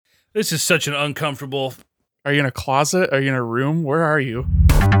This is such an uncomfortable. Are you in a closet? Are you in a room? Where are you?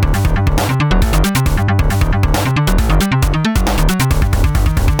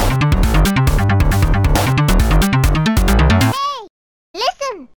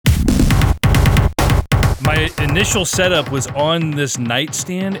 My initial setup was on this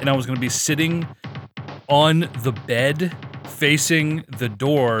nightstand, and I was going to be sitting on the bed facing the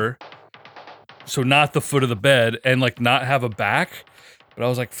door, so not the foot of the bed, and like not have a back. But I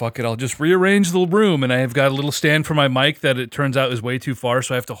was like, fuck it, I'll just rearrange the room, and I have got a little stand for my mic that it turns out is way too far,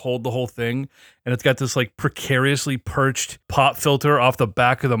 so I have to hold the whole thing, and it's got this like precariously perched pop filter off the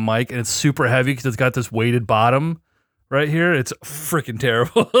back of the mic, and it's super heavy because it's got this weighted bottom right here. It's freaking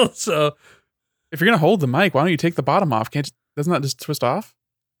terrible. So if you're gonna hold the mic, why don't you take the bottom off? Doesn't that just twist off?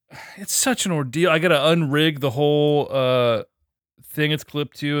 it's such an ordeal. I gotta unrig the whole thing it's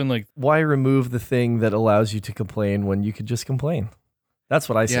clipped to, and like, Why remove the thing that allows you to complain when you could just complain? That's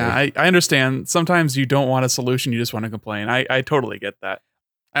what I say. Yeah, I understand. Sometimes you don't want a solution, you just want to complain. I totally get that.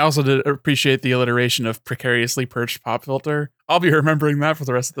 I also did appreciate the alliteration of precariously perched pop filter. I'll be remembering that for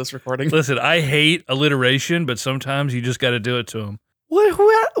the rest of this recording. listen, I hate alliteration, but sometimes you just gotta do it to them. What?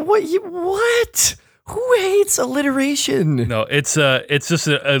 Who hates alliteration? No, it's just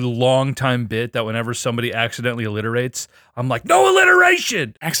a long time bit that whenever somebody accidentally alliterates, I'm like, no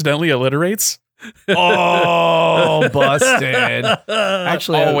alliteration. Accidentally alliterates? Oh, busted.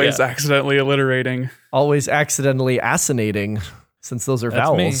 Actually, Always accidentally alliterating. always accidentally assinating, since those are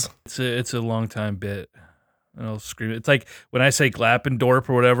vowels. Me. It's a long time bit. And I'll scream. It's like when I say Glappendorp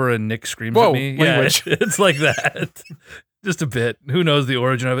or whatever, and Nick screams at me. Language. Yeah, it's like that. Just a bit. Who knows the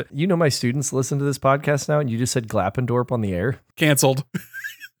origin of it? You know my students listen to this podcast now, and you just said Glappendorp on the air? Canceled.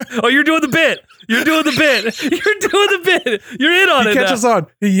 Oh, you're doing the bit. You're doing the bit. You're doing the bit. You're in on He it now. catches on.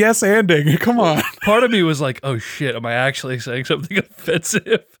 Yes-anding. Come on. Part of me was like, oh shit, am I actually saying something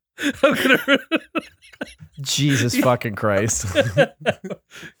offensive? I'm gonna... Jesus fucking Christ.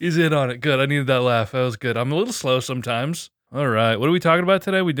 He's in on it. Good. I needed that laugh. That was good. I'm a little slow sometimes. All right. What are we talking about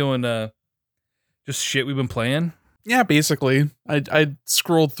today? We doing just shit we've been playing? Yeah, basically. I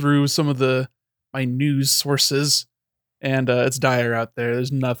scrolled through some of my news sources, and it's dire out there.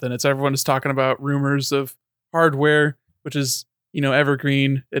 There's nothing. Everyone is talking about rumors of hardware, which is,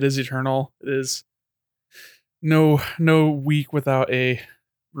 evergreen. It is eternal. It is no week without a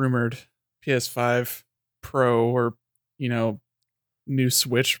rumored PS5 Pro or, new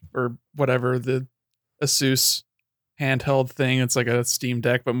Switch or whatever, the Asus handheld thing. It's like a Steam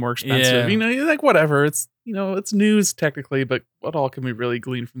Deck, but more expensive. Yeah. Like whatever. It's, it's news technically, but what all can we really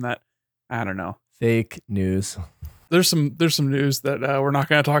glean from that? I don't know. Fake news. There's some news that we're not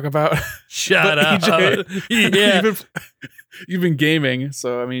going to talk about. Shut up. EJ, Yeah. you've been gaming,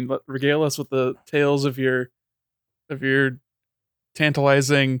 so I mean, regale us with the tales of your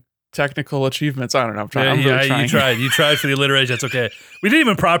tantalizing technical achievements. I don't know. I'm really trying. You tried for the alliteration. That's okay. We didn't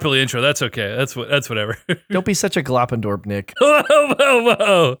even properly intro. That's okay. That's whatever. Don't be such a Glappendorp, Nick.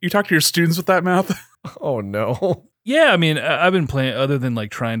 Whoa. You talk to your students with that mouth? Oh, no. Yeah, I mean, I've been playing other than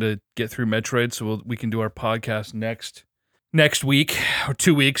like trying to get through Metroid, so we can do our podcast next week or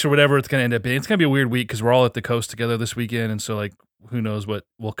 2 weeks or whatever it's going to end up being. It's going to be a weird week because we're all at the coast together this weekend, and so like who knows what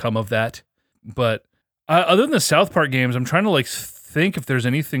will come of that. But other than the South Park games, I'm trying to like think if there's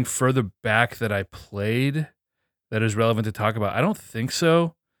anything further back that I played that is relevant to talk about. I don't think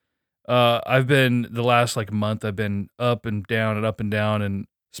so. I've been the last like month, I've been up and down and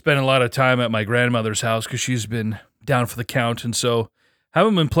spent a lot of time at my grandmother's house because she's been down for the count, and so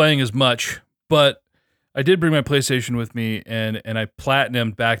haven't been playing as much. But I did bring my PlayStation with me, and I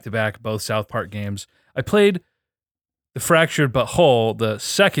platinumed back-to-back both South Park games. I played The Fractured But Whole, the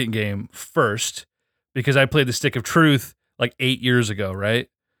second game, first, because I played the Stick of Truth like 8 years ago, right?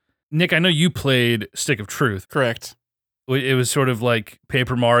 Nick, I know you played Stick of Truth. Correct. It was sort of like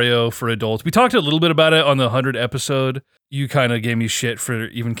Paper Mario for adults. We talked a little bit about it on the 100 episode. You kind of gave me shit for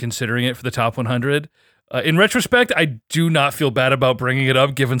even considering it for the top 100. In retrospect, I do not feel bad about bringing it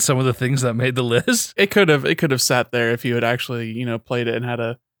up, given some of the things that made the list. It could have sat there if you had actually, played it and had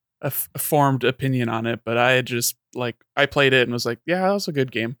a formed opinion on it. But I just I played it and was like, yeah, that was a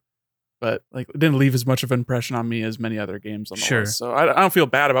good game. But it didn't leave as much of an impression on me as many other games on the list. So I don't feel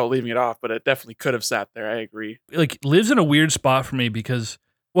bad about leaving it off, but it definitely could have sat there. I agree. Lives in a weird spot for me because,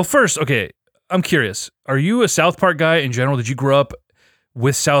 well, first, okay, I'm curious. Are you a South Park guy in general? Did you grow up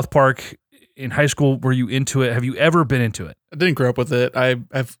with South Park in high school? Were you into it? Have you ever been into it? I didn't grow up with it.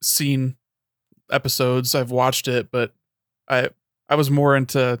 I've seen episodes. I've watched it, but I was more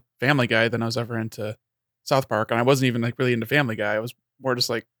into Family Guy than I was ever into South Park. And I wasn't even really into Family Guy. I was more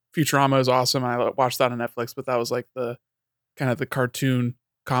just Futurama is awesome. I watched that on Netflix, but that was the kind of the cartoon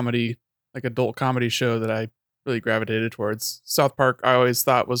comedy, like adult comedy show that I really gravitated towards. South Park I always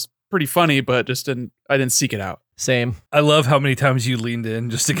thought was pretty funny, but I didn't seek it out. Same. I love how many times you leaned in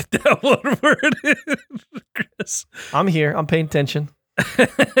just to get that one word in, Chris. I'm here. I'm paying attention.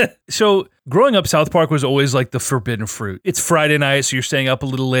 So growing up, South Park was always like the forbidden fruit. It's Friday night, so you're staying up a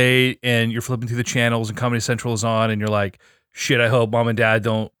little late and you're flipping through the channels and Comedy Central is on and you're like, shit, I hope mom and dad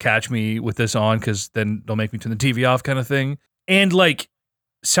don't catch me with this on because then they'll make me turn the TV off kind of thing. And like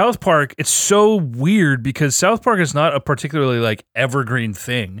South Park, it's so weird because South Park is not a particularly like evergreen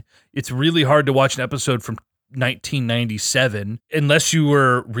thing. It's really hard to watch an episode from 1997 unless you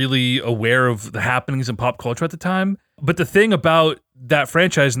were really aware of the happenings in pop culture at the time. But the thing about that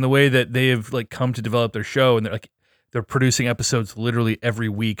franchise and the way that they have like come to develop their show, and they're producing episodes literally every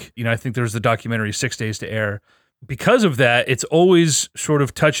week. You know, I think there's the documentary 6 Days to Air. Because of that, it's always sort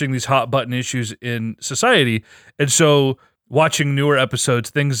of touching these hot button issues in society. And so watching newer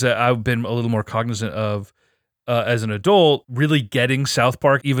episodes, things that I've been a little more cognizant of as an adult, really getting South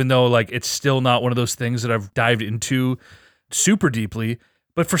Park, even though like it's still not one of those things that I've dived into super deeply.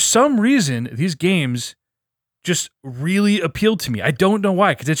 But for some reason, these games just really appealed to me. I don't know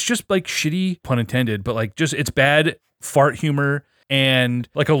why, because it's just like shitty, pun intended, but like just it's bad fart humor and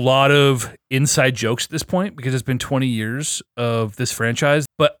like a lot of inside jokes at this point because it's been 20 years of this franchise.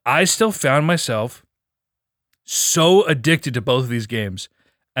 But I still found myself so addicted to both of these games,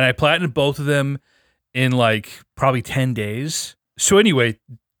 and I platinumed both of them in like probably 10 days. So anyway,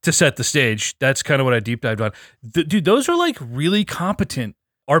 to set the stage, that's kind of what I deep dived on. Dude, those are like really competent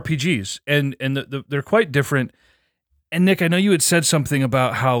RPGs, and they're quite different. And Nick, I know you had said something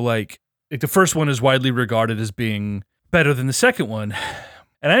about how like the first one is widely regarded as being better than the second one,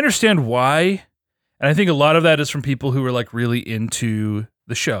 and I understand why. And I think a lot of that is from people who are like really into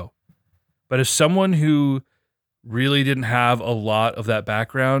the show. But as someone who really didn't have a lot of that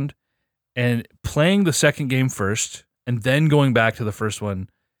background, and playing the second game first, and then going back to the first one,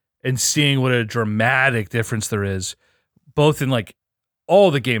 and seeing what a dramatic difference there is, both in like all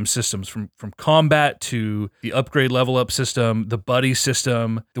the game systems, from combat to the upgrade level up system, the buddy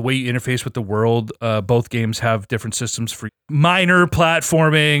system, the way you interface with the world. Both games have different systems for minor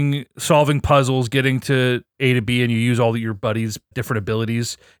platforming, solving puzzles, getting to A to B, and you use all your buddies' different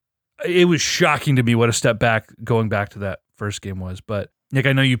abilities. It was shocking to me what a step back going back to that first game was. But Nick,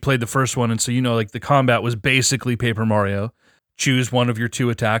 I know you played the first one, and so you know like the combat was basically Paper Mario. Choose one of your two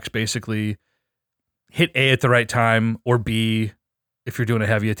attacks, basically hit A at the right time, or B if you're doing a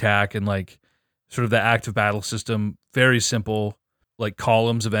heavy attack, and like sort of the active battle system, very simple, like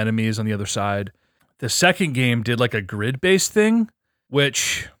columns of enemies on the other side. The second game did like a grid-based thing,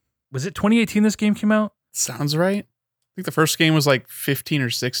 which, was it 2018 this game came out? Sounds right. I think the first game was like 15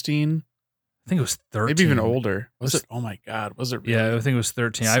 or 16. I think it was 13. Maybe even older. Was it? Oh my God. Was it really? Yeah, I think it was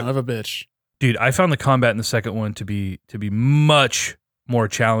 13. Son of a bitch. Dude, I found the combat in the second one to be much more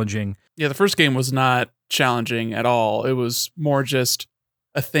challenging. Yeah, the first game was not challenging at all. It was more just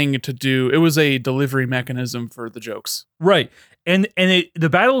a thing to do. It was a delivery mechanism for the jokes. Right. And the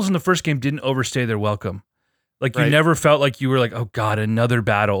battles in the first game didn't overstay their welcome. Like you Right. never felt like you were like, oh God, another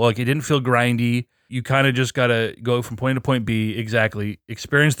battle. Like it didn't feel grindy. You kind of just got to go from point to point B, exactly,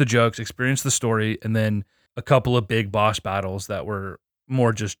 experience the jokes, experience the story, and then a couple of big boss battles that were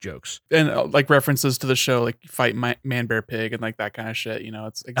more just jokes. And like references to the show, like you fight Man Bear Pig and like that kind of shit. You know,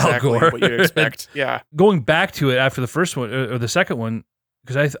 it's exactly Gore. what you expect. Yeah. Going back to it after the first one, or the second one,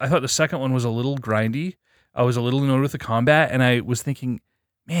 because I thought the second one was a little grindy. I was a little annoyed with the combat, and I was thinking,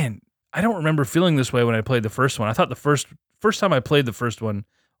 man, I don't remember feeling this way when I played the first one. I thought the first time I played the first one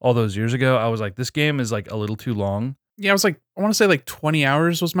all those years ago, I was like, this game is like a little too long. Yeah, I was like, I want to say like 20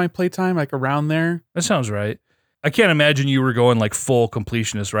 hours was my playtime, like around there. That sounds right. I can't imagine you were going like full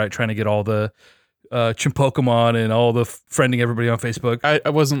completionist, right? Trying to get all the Chimpokemon and all the friending everybody on Facebook.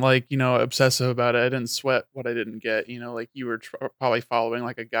 I wasn't like, you know, obsessive about it. I didn't sweat what I didn't get. You know, like you were probably following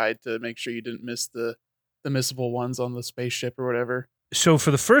like a guide to make sure you didn't miss the missable ones on the spaceship or whatever. So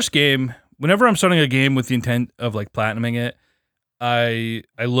for the first game, whenever I'm starting a game with the intent of like platinuming it, I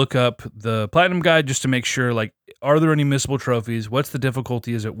look up the platinum guide just to make sure, like, are there any missable trophies? What's the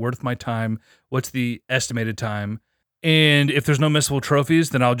difficulty? Is it worth my time? What's the estimated time? And if there's no missable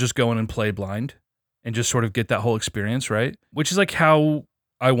trophies, then I'll just go in and play blind and just sort of get that whole experience, right? Which is like how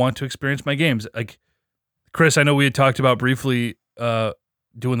I want to experience my games. Like, Chris, I know we had talked about briefly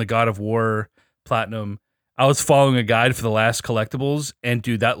doing the God of War platinum. I was following a guide for the last collectibles, and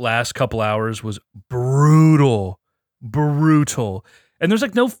dude, that last couple hours was brutal. And there's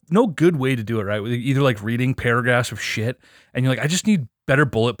like no good way to do it, right? With either like reading paragraphs of shit and you're like, I just need better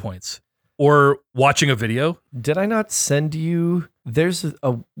bullet points, or watching a video. Did I not send you there's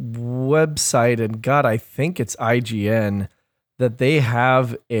a website, and God, I think it's IGN, that they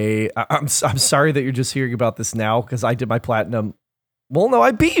have I'm sorry that you're just hearing about this now, because I did my platinum. Well, no,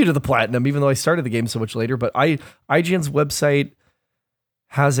 I beat you to the platinum, even though I started the game so much later. But IGN's website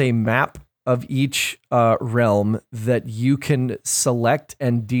has a map of each realm that you can select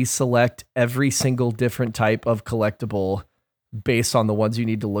and deselect every single different type of collectible based on the ones you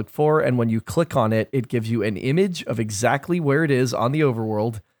need to look for. And when you click on it, it gives you an image of exactly where it is on the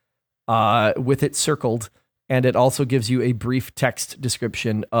overworld with it circled. And it also gives you a brief text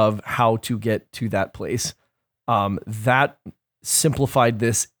description of how to get to that place. That simplified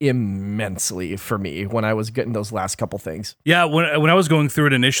this immensely for me when I was getting those last couple things. Yeah, when I was going through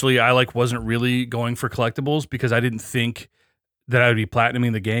it initially, I wasn't really going for collectibles because I didn't think that I would be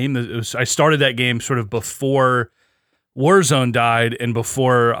platinuming the game. I started that game sort of before Warzone died and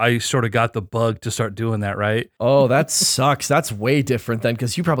before I sort of got the bug to start doing that, right? Oh, that sucks. That's way different then,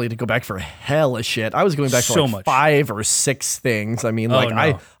 because you probably had to go back for hella shit. I was going back for So like much. 5 or 6 things. I mean, Oh, like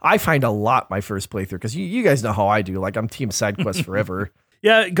no. I find a lot my first playthrough, because you guys know how I do. Like, I'm team side quest forever.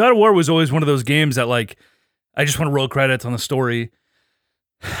 Yeah, God of War was always one of those games that I just want to roll credits on the story.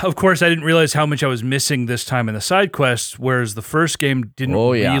 Of course, I didn't realize how much I was missing this time in the side quests, whereas the first game didn't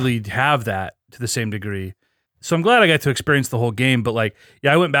really have that to the same degree. So I'm glad I got to experience the whole game, but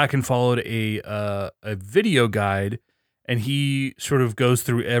I went back and followed a video guide, and he sort of goes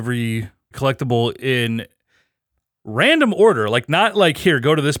through every collectible in random order, not here,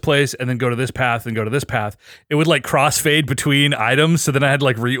 go to this place and then go to this path and go to this path. It would crossfade between items, so then I had to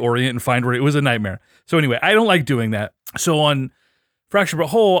reorient and find where it was a nightmare. So anyway, I don't like doing that. So on Fractured But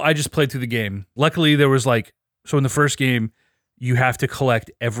Whole, I just played through the game. Luckily, there was so in the first game, you have to collect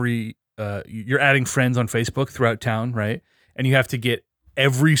every. You're adding friends on Facebook throughout town, right? And you have to get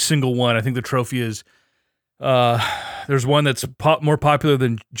every single one. I think the trophy is there's one that's more popular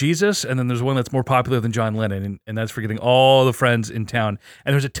than Jesus, and then there's one that's more popular than John Lennon, and that's for getting all the friends in town.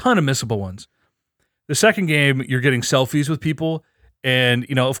 And there's a ton of missable ones. The second game, you're getting selfies with people, and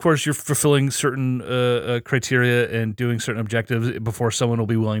of course, you're fulfilling certain criteria and doing certain objectives before someone will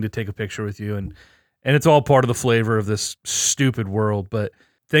be willing to take a picture with you, and it's all part of the flavor of this stupid world, but.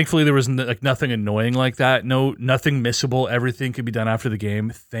 Thankfully, there was nothing annoying like that. Nothing missable. Everything could be done after the game.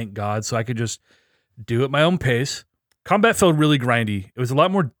 Thank God. So I could just do it at my own pace. Combat felt really grindy. It was a lot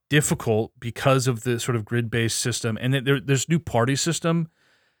more difficult because of the sort of grid-based system. And there's new party system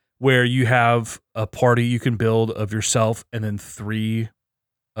where you have a party you can build of yourself and then 3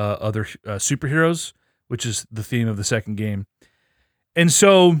 other superheroes, which is the theme of the second game. And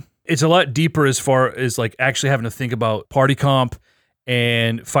so it's a lot deeper as far as actually having to think about party comp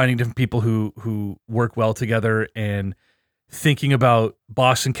and finding different people who work well together and thinking about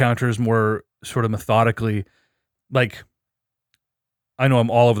boss encounters more sort of methodically. I know I'm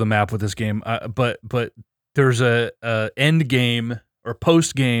all over the map with this game, but there's a end game or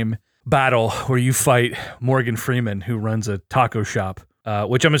post game battle where you fight Morgan Freeman, who runs a taco shop,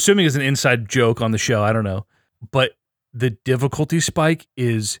 which I'm assuming is an inside joke on the show. I don't know, but the difficulty spike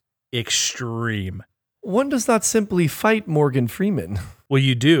is extreme. One does not simply fight Morgan Freeman. Well,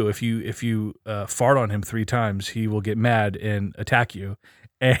 you do. If you fart on him 3 times, he will get mad and attack you.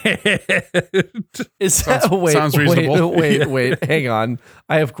 Is that sounds reasonable. Wait, hang on.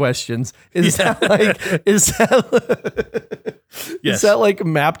 I have questions. Is that Yes.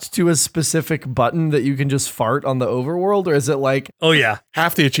 mapped to a specific button that you can just fart on the overworld, or is it Oh yeah,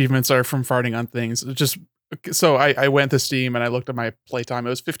 half the achievements are from farting on things? It's just so I went to Steam and I looked at my playtime.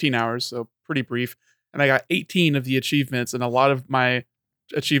 It was 15 hours, so pretty brief. And I got 18 of the achievements, and a lot of my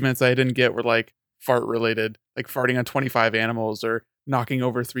achievements I didn't get were fart related, like farting on 25 animals or knocking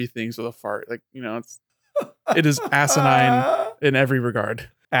over 3 things with a fart. It is asinine in every regard.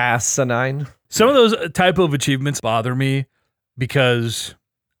 Asinine. some of those type of achievements bother me because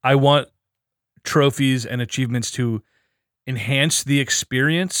I want trophies and achievements to enhance the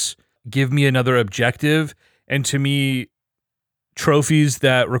experience, give me another objective, and to me, trophies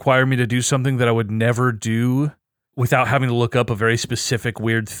that require me to do something that I would never do without having to look up a very specific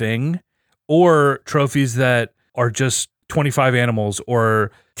weird thing, or trophies that are just 25 animals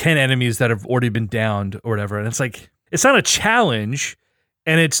or 10 enemies that have already been downed or whatever. And it's not a challenge,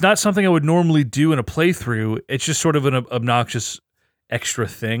 and it's not something I would normally do in a playthrough. It's just sort of an obnoxious extra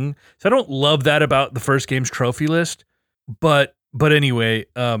thing. So I don't love that about the first game's trophy list. But anyway,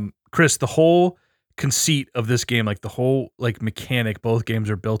 Chris, the whole conceit of this game, the whole mechanic both games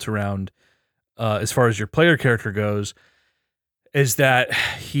are built around, as far as your player character goes, is that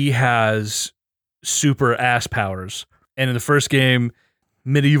he has super ass powers. And in the first game,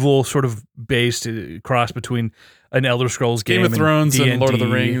 medieval sort of based cross between an Elder Scrolls game. Game of Thrones and Lord of the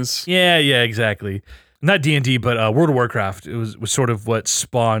D&D. Rings. Yeah, exactly. Not D&D, but World of Warcraft. It was sort of what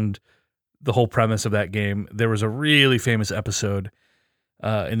spawned the whole premise of that game. There was a really famous episode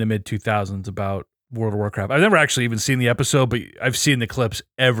in the mid-2000s about World of Warcraft. I've never actually even seen the episode, but I've seen the clips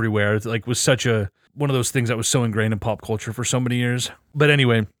everywhere. It was such one of those things that was so ingrained in pop culture for so many years. But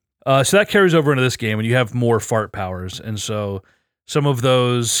anyway, so that carries over into this game, and you have more fart powers. And so some of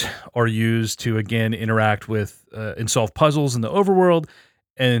those are used to, again, interact with and solve puzzles in the overworld,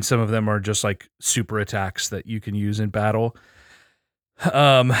 and some of them are just like super attacks that you can use in battle.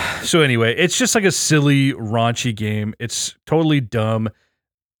 So anyway, it's just like a silly, raunchy game. It's totally dumb.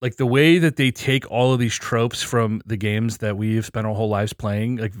 Like the way that they take all of these tropes from the games that we've spent our whole lives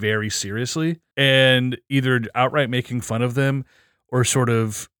playing, like very seriously, and either outright making fun of them or sort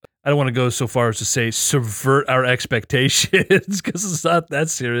of, I don't want to go so far as to say subvert our expectations because it's not that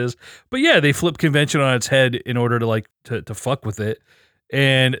serious. But yeah, they flip convention on its head in order to to fuck with it.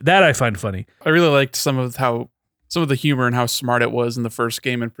 And that I find funny. I really liked some of the humor and how smart it was in the first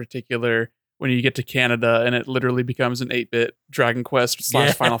game in particular. When you get to Canada and it literally becomes an 8-bit Dragon Quest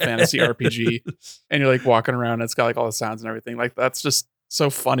 / Final Fantasy RPG, and you're like walking around and it's got like all the sounds and everything. Like that's just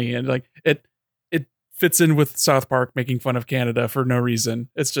so funny, and like it fits in with South Park making fun of Canada for no reason.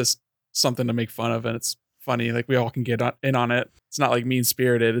 It's just something to make fun of, and it's funny. Like we all can get in on it. It's not like mean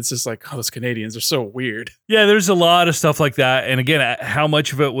spirited. It's just like, oh, those Canadians are so weird. Yeah, there's a lot of stuff like that, and again, how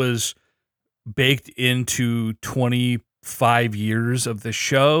much of it was baked into 25 years of the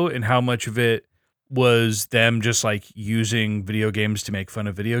show and how much of it was them just like using video games to make fun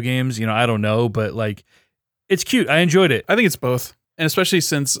of video games. I don't know, but like it's cute. I enjoyed it. I think it's both. And especially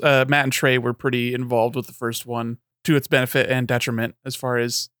since Matt and Trey were pretty involved with the first one to its benefit and detriment, as far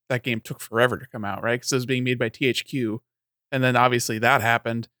as that game took forever to come out, right? Because it was being made by THQ. And then obviously that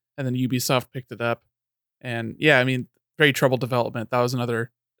happened. And then Ubisoft picked it up. And yeah, I mean, very troubled development. That was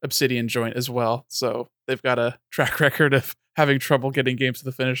another Obsidian joint as well. So they've got a track record of having trouble getting games to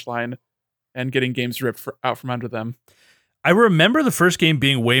the finish line and getting games ripped out from under them. I remember the first game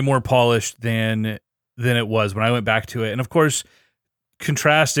being way more polished than it was when I went back to it. And of course,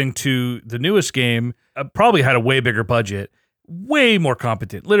 contrasting to the newest game, probably had a way bigger budget, way more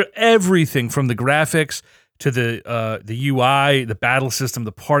competent. Literally everything from the graphics to the UI, the battle system,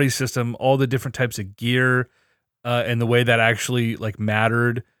 the party system, all the different types of gear, and the way that actually like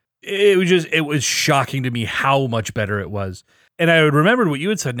mattered. It was shocking to me how much better it was. And I remembered what you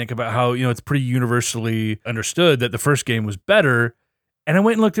had said, Nick, about how, it's pretty universally understood that the first game was better. And I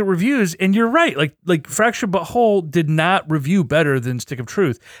went and looked at reviews, and you're right. Like Fractured But Whole did not review better than Stick of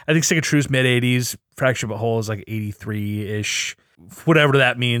Truth. I think Stick of Truth's mid-80s. Fractured But Whole is like 83-ish. Whatever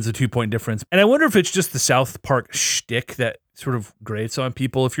that means, a 2-point difference. And I wonder if it's just the South Park shtick that sort of grates on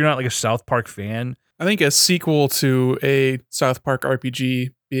people. If you're not like a South Park fan. I think a sequel to a South Park RPG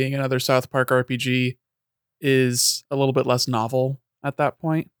being another South Park RPG is a little bit less novel at that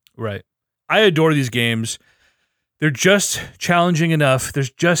point. Right. I adore these games. They're just challenging enough.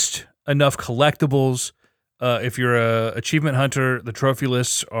 There's just enough collectibles. If you're a achievement hunter, the trophy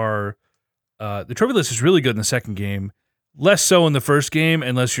lists is really good in the second game. Less so in the first game,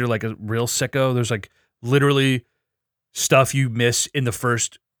 unless you're like a real sicko. There's like literally stuff you miss in the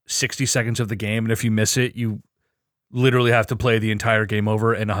first 60 seconds of the game, and if you miss it, you literally have to play the entire game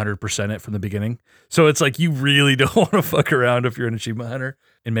over and 100% it from the beginning. So it's like you really don't want to fuck around if you're an achievement hunter,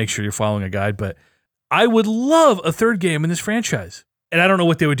 and make sure you're following a guide. But I would love a third game in this franchise. And I don't know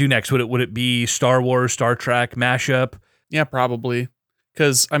what they would do next. Would it be Star Wars, Star Trek mashup? Yeah, probably.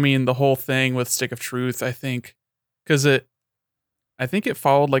 Because I mean, the whole thing with Stick of Truth, I think it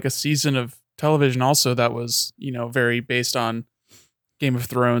followed like a season of television also that was, very based on Game of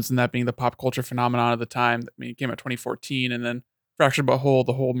Thrones, and that being the pop culture phenomenon of the time. I mean, it came out 2014, and then Fractured But Whole,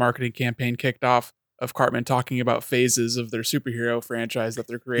 the whole marketing campaign kicked off of Cartman talking about phases of their superhero franchise that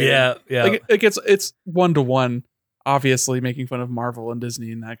they're creating. Yeah. Like it's 1-to-1, obviously making fun of Marvel and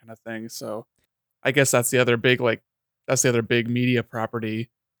Disney and that kind of thing. So I guess that's the other big media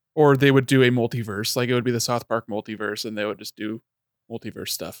property. Or they would do a multiverse, like it would be the South Park multiverse, and they would just do multiverse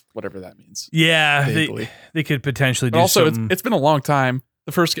stuff, whatever that means. Yeah, they could potentially do. But also, some... it's been a long time.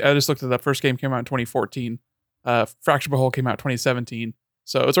 I just looked at that. First game came out in 2014. Fractured But Whole came out in 2017.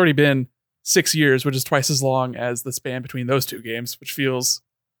 So it's already been 6 years, which is twice as long as the span between those two games, which feels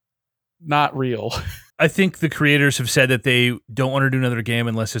not real. I think the creators have said that they don't want to do another game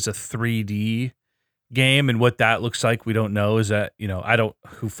unless it's a 3D game, and what that looks like, we don't know. Is that,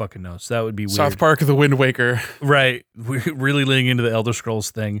 who fucking knows? That would be weird. South Park: The Wind Waker. Right. We're really leaning into the Elder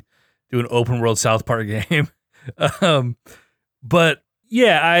Scrolls thing, do an open world South Park game. But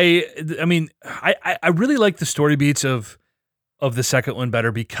Yeah, I mean, I really like the story beats of the second one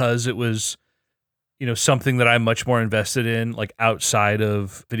better because it was, something that I'm much more invested in, like outside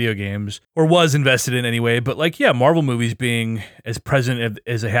of video games, or was invested in anyway. But like, yeah, Marvel movies being as present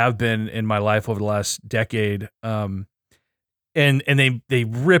as they have been in my life over the last decade, and they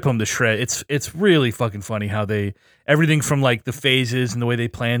rip them to shred. It's really fucking funny how everything from like the phases and the way they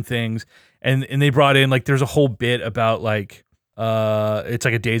plan things, and they brought in like there's a whole bit about like it's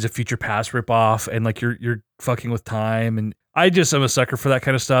like a Days of Future Past ripoff, and like you're fucking with time, and I just am a sucker for that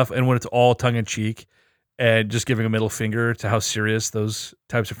kind of stuff. And when it's all tongue in cheek and just giving a middle finger to how serious those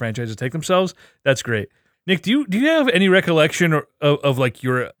types of franchises take themselves, that's great. Nick, do you have any recollection of like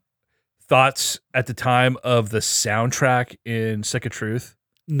your thoughts at the time of the soundtrack in Stick of Truth?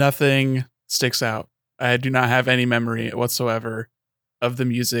 Nothing sticks out. I do not have any memory whatsoever of the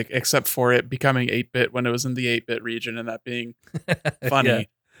music except for it becoming 8-bit when it was in the 8-bit region and that being funny. Yeah.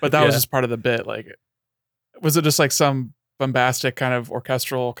 But that was just part of the bit. Like, was it just like some bombastic kind of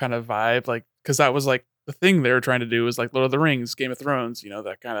orchestral kind of vibe? Like, because that was like the thing they were trying to do was like Lord of the Rings, Game of Thrones,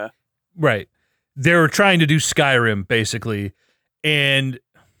 that kind of. Right. They were trying to do Skyrim basically. And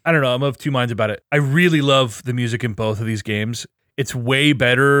I don't know, I'm of two minds about it. I really love the music in both of these games. It's way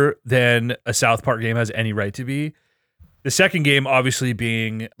better than a South Park game has any right to be. The second game, obviously,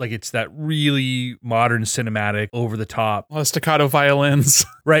 being like it's that really modern cinematic, over the top, A lot of staccato violins.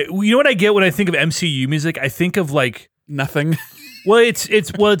 right? You know what I get when I think of MCU music? I think of like Nothing. well,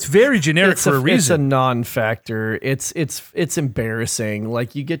 it's very generic for a reason. It's a non-factor. It's embarrassing.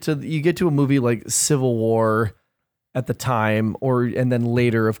 Like you get to a movie like Civil War at the time, and then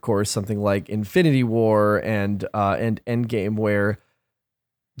later, of course, something like Infinity War and Endgame, where.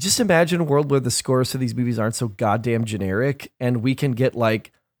 Just imagine a world where the scores for these movies aren't so goddamn generic, and we can get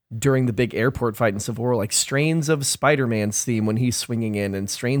like during the big airport fight in Civil War, like strains of Spider-Man's theme when he's swinging in, and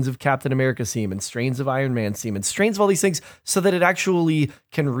strains of Captain America's theme, and strains of Iron Man's theme, and strains of all these things, so that it actually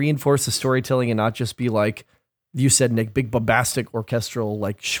can reinforce the storytelling and not just be like you said, Nick, big bombastic orchestral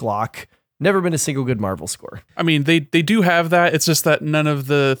like schlock. Never been a single good Marvel score. I mean, they do have that. It's just that none of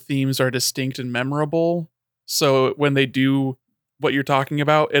the themes are distinct and memorable. So when they do what you're talking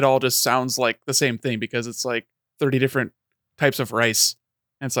about, it all just sounds like the same thing because it's like 30 different types of rice.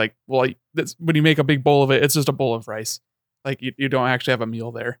 And it's like, well, when you make a big bowl of it, it's just a bowl of rice. Like you don't actually have a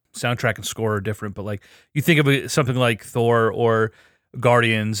meal there. Soundtrack and score are different, but like you think of something like Thor or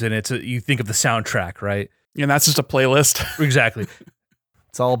Guardians, and you think of the soundtrack, right? And that's just a playlist. Exactly.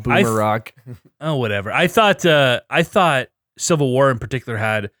 It's all boomer rock. Oh, whatever. I thought Civil War in particular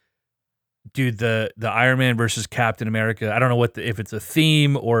had. Dude, the Iron Man versus Captain America. I don't know if it's a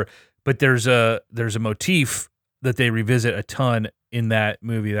theme but there's a motif that they revisit a ton in that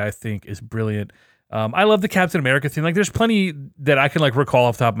movie that I think is brilliant. I love the Captain America theme. Like, there's plenty that I can like recall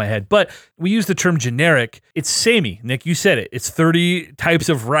off the top of my head. But we use the term generic. It's samey. Nick, you said it. It's 30 types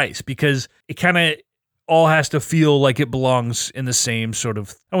of rice because it kind of all has to feel like it belongs in the same sort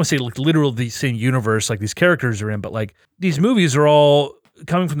of. I don't want to say like literal the same universe like these characters are in, but like these movies are all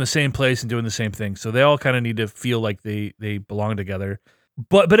coming from the same place and doing the same thing. So they all kind of need to feel like they belong together.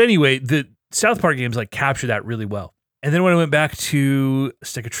 But anyway, the South Park games like capture that really well. And then when I went back to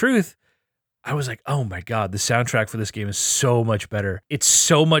Stick of Truth, I was like, oh my God, the soundtrack for this game is so much better. It's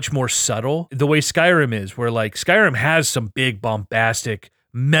so much more subtle. The way Skyrim is, where like Skyrim has some big, bombastic,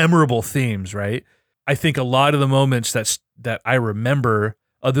 memorable themes, right? I think a lot of the moments that I remember,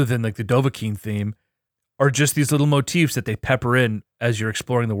 other than like the Dovahkiin theme, are just these little motifs that they pepper in as you're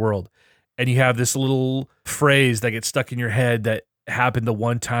exploring the world. And you have this little phrase that gets stuck in your head that happened the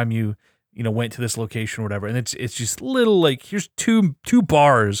one time you went to this location or whatever. And it's just little, like, here's two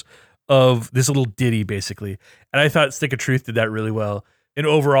bars of this little ditty basically. And I thought Stick of Truth did that really well. And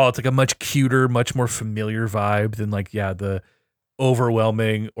overall, it's like a much cuter, much more familiar vibe than like, yeah, the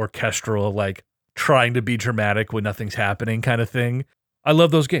overwhelming orchestral, like trying to be dramatic when nothing's happening kind of thing. I love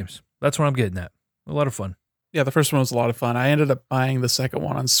those games. That's what I'm getting at. A lot of fun. Yeah, the first one was a lot of fun. I ended up buying the second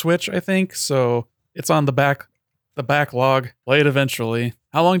one on Switch, I think. So it's on the backlog. Play it eventually.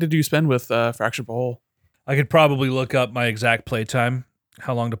 How long did you spend with Fractured But Whole? I could probably look up my exact playtime.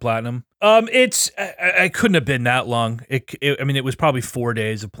 How long to platinum? I couldn't have been that long. It was probably 4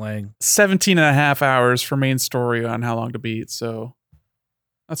 days of playing. 17 and a half hours for main story on How Long to Beat. So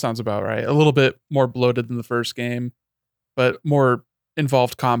that sounds about right. A little bit more bloated than the first game, but more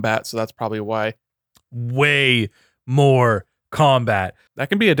involved combat. So that's probably why. Way more combat. That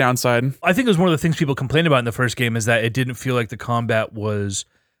can be a downside. I think it was one of the things people complained about in the first game is that it didn't feel like the combat was.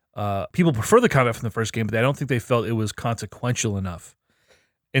 People prefer the combat from the first game, but I don't think they felt it was consequential enough.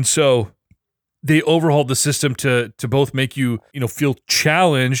 And so they overhauled the system to both make you feel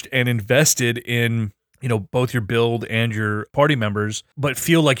challenged and invested in both your build and your party members, but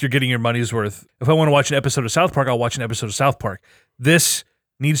feel like you're getting your money's worth. If I want to watch an episode of South Park, I'll watch an episode of South Park. This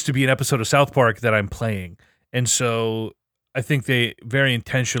needs to be an episode of South Park that I'm playing. And so I think they very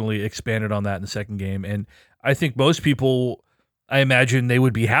intentionally expanded on that in the second game. And I think most people, I imagine they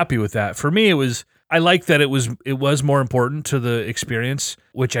would be happy with that. For me, I like that it was more important to the experience,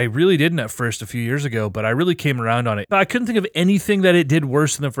 which I really didn't at first a few years ago, but I really came around on it. But I couldn't think of anything that it did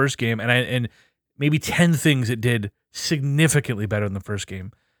worse than the first game, and maybe 10 things it did significantly better than the first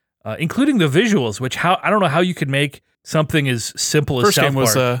game, including the visuals, which I don't know how you could make something as simple as South Park. First game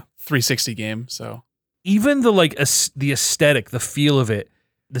was a 360 game, so even the aesthetic, the feel of it,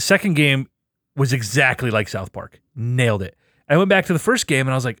 the second game was exactly like South Park. Nailed it. I went back to the first game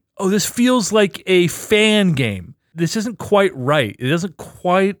and I was like, oh, this feels like a fan game. This isn't quite right. It doesn't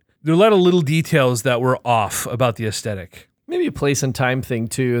quite, there are a lot of little details that were off about the aesthetic. Maybe a place and time thing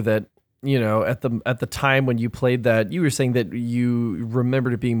too, that, at the time when you played that, you were saying that you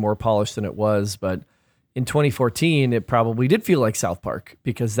remembered it being more polished than it was, but in 2014, it probably did feel like South Park,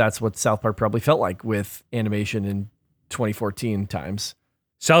 because that's what South Park probably felt like with animation in 2014 times.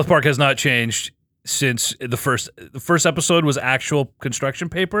 South Park has not changed since the first episode was actual construction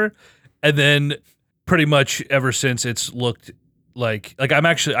paper, and then pretty much ever since it's looked like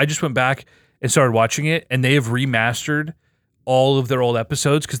I just went back and started watching it, and they have remastered all of their old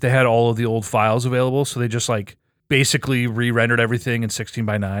episodes because they had all of the old files available, so they just basically re-rendered everything in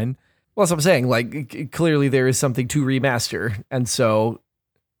 16:9. Well, that's what I'm saying. Clearly there is something to remaster, and so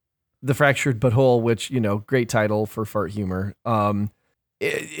The Fractured But Whole, which great title for fart humor.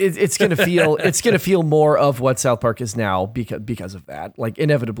 It's gonna feel more of what South Park is now because of that.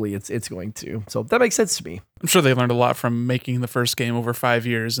 Inevitably, it's going to. So that makes sense to me. I'm sure they learned a lot from making the first game over 5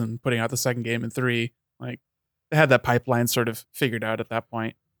 years and putting out the second game in 3. They had that pipeline sort of figured out at that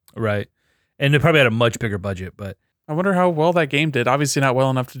point, right? And they probably had a much bigger budget, but I wonder how well that game did. Obviously, not well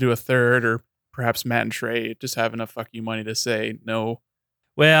enough to do a third, or perhaps Matt and Trey just have enough fuck you money to say no.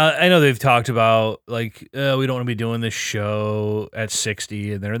 Well, I know they've talked about we don't want to be doing this show at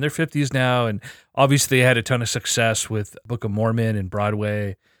 60, and they're in their 50s now. And obviously they had a ton of success with Book of Mormon and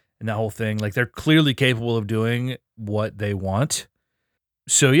Broadway and that whole thing. They're clearly capable of doing what they want.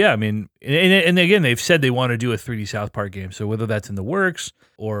 So yeah, I mean, and again, they've said they want to do a 3D South Park game. So whether that's in the works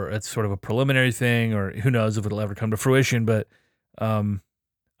or it's sort of a preliminary thing, or who knows if it'll ever come to fruition, but I'm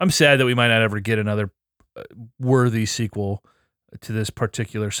sad that we might not ever get another worthy sequel to this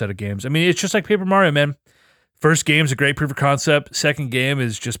particular set of games. I mean, it's just like Paper Mario, man. First game's a great proof of concept. Second game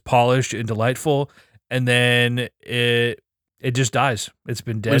is just polished and delightful, and then it just dies. It's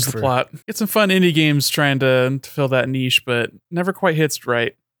been dead. Lose the plot. Get some fun indie games trying to fill that niche, but never quite hits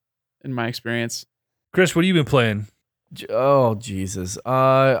right, in my experience. Chris, what have you been playing? Oh, Jesus.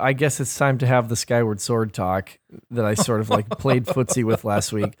 I guess it's time to have the Skyward Sword talk that I sort of played footsie with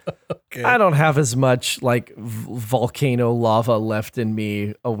last week. Okay. I don't have as much volcano lava left in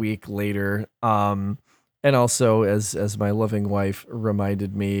me a week later. And also, as my loving wife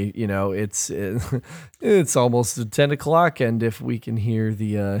reminded me, it's almost 10 o'clock, and if we can hear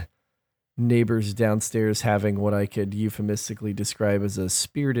the neighbors downstairs having what I could euphemistically describe as a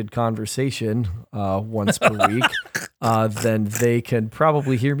spirited conversation once per week, then they can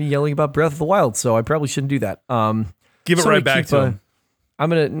probably hear me yelling about Breath of the Wild. So I probably shouldn't do that. Give it right back to them.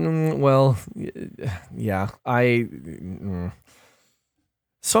 I'm gonna, yeah,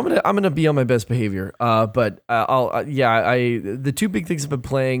 So I'm gonna be on my best behavior. But the two big things I've been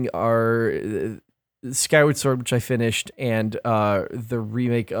playing are Skyward Sword, which I finished, and the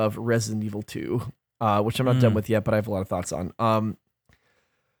remake of Resident Evil 2, which I'm not done with yet, but I have a lot of thoughts on.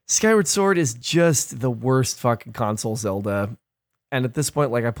 Skyward Sword is just the worst fucking console Zelda, and at this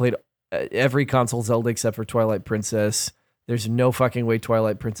point, I played every console Zelda except for Twilight Princess. There's no fucking way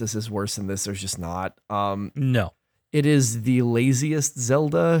Twilight Princess is worse than this. There's just not. No. It is the laziest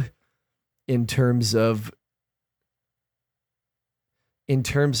Zelda in terms of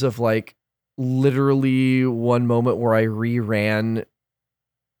literally one moment where I reran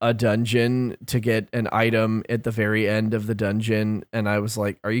a dungeon to get an item at the very end of the dungeon, and I was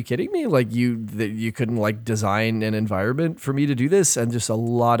like, are you kidding me? You couldn't design an environment for me to do this? And just a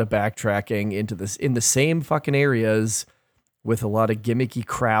lot of backtracking into this in the same fucking areas with a lot of gimmicky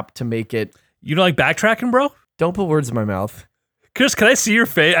crap to make it. You don't like backtracking, bro? Don't put words in my mouth. Chris, can I see your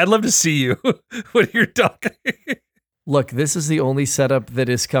face? I'd love to see you when you're talking. Look, this is the only setup that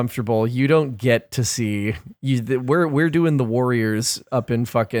is comfortable. You don't get to see we're doing the Warriors up in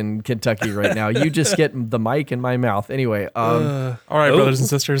fucking Kentucky right now. You just get the mic in my mouth. Anyway, all right, brothers and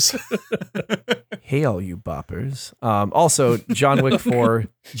sisters. Hey, all you boppers. Also, John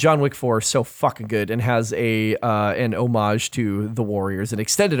Wick 4, so fucking good and has an homage to the Warriors, an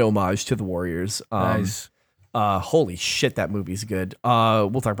extended homage to the Warriors. Nice. Holy shit, that movie's good.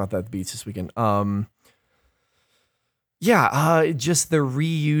 We'll talk about that at the beach this weekend. Just the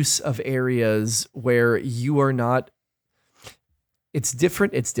reuse of areas where you are not. It's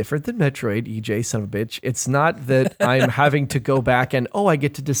different. It's different than Metroid, EJ, son of a bitch. It's not that I'm having to go back and, I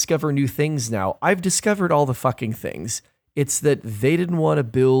get to discover new things now. I've discovered all the fucking things. It's that they didn't want to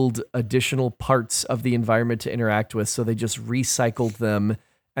build additional parts of the environment to interact with, so they just recycled them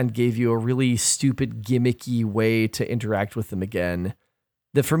and gave you a really stupid, gimmicky way to interact with them again.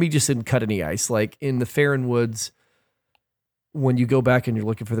 That for me just didn't cut any ice. Like in the Farron Woods, when you go back and you're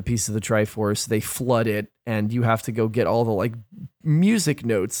looking for the piece of the Triforce, they flood it and you have to go get all the like music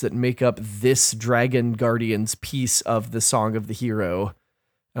notes that make up this Dragon Guardian's piece of the Song of the Hero.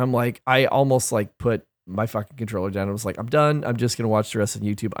 And I'm like, I almost like put my fucking controller down. I was like, I'm done. I'm just going to watch the rest on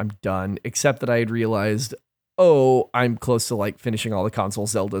YouTube. I'm done. Except that I had realized, I'm close to like finishing all the console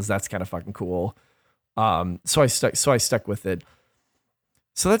Zeldas. That's kind of fucking cool. So I stuck with it.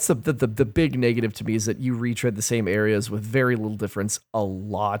 So that's the big negative to me, is that you retread the same areas with very little difference a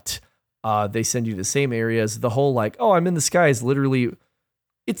lot. They send you the same areas. The whole like, I'm in the sky is literally,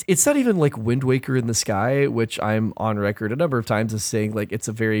 it's not even like Wind Waker in the sky, which I'm on record a number of times as saying like it's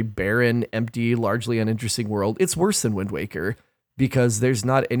a very barren, empty, largely uninteresting world. It's worse than Wind Waker because there's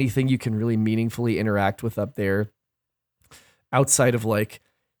not anything you can really meaningfully interact with up there outside of like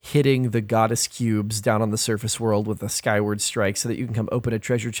hitting the goddess cubes down on the surface world with a skyward strike so that you can come open a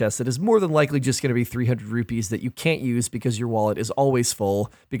treasure chest that is more than likely just going to be 300 rupees that you can't use because your wallet is always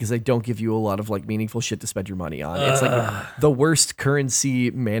full because they don't give you a lot of like meaningful shit to spend your money on. It's like the worst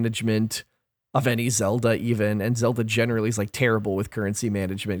currency management of any Zelda even, and Zelda generally is like terrible with currency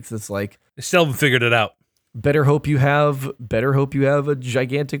management because it's like They still haven't figured it out. better hope you have a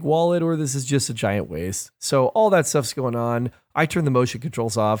gigantic wallet or this is just a giant waste. So all that stuff's going on. I turned the motion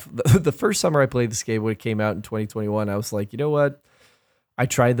controls off. The first summer I played this game when it came out in 2021, I was like, you know what? I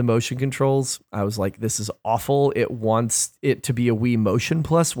tried the motion controls. I was like, this is awful. It wants it to be a Wii Motion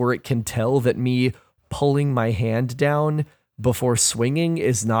Plus where it can tell that me pulling my hand down before swinging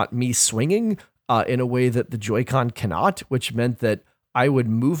is not me swinging in a way that the Joy-Con cannot, which meant that I would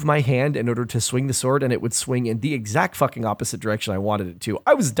move my hand in order to swing the sword and it would swing in the exact fucking opposite direction I wanted it to.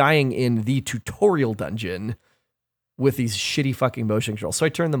 I was dying in the tutorial dungeon with these shitty fucking motion controls. So I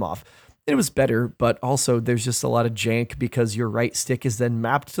turned them off. It was better, but also there's just a lot of jank because your right stick is then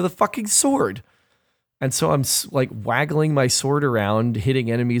mapped to the fucking sword. And so I'm like waggling my sword around,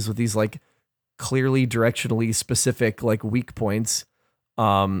 hitting enemies with these like clearly directionally specific like weak points.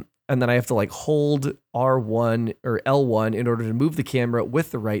 And then I have to like hold R1 or L1 in order to move the camera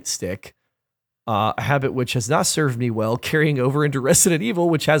with the right stick. A habit which has not served me well, carrying over into Resident Evil,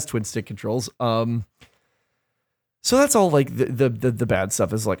 which has twin stick controls. So that's all like the bad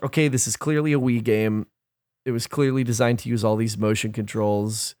stuff is like, okay, this is clearly a Wii game. It was clearly designed to use all these motion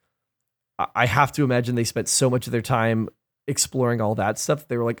controls. I have to imagine they spent so much of their time exploring all that stuff.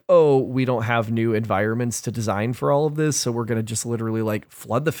 They were like, we don't have new environments to design for all of this. So we're going to just literally like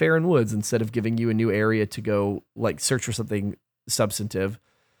flood the Farron Woods instead of giving you a new area to go like search for something substantive.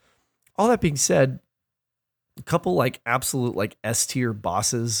 All that being said, a couple like absolute like S tier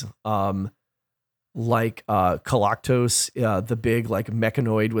bosses, like Galactos, the big like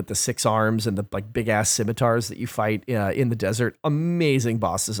mechanoid with the 6 arms and the like big ass scimitars that you fight in the desert. Amazing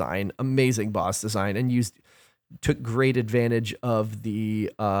boss design, and took great advantage of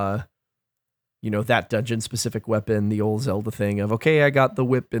the that dungeon specific weapon, the old Zelda thing of, okay, I got the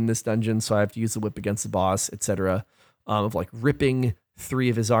whip in this dungeon, so I have to use the whip against the boss, etc. Of like ripping 3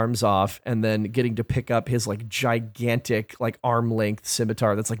 of his arms off and then getting to pick up his like gigantic like arm length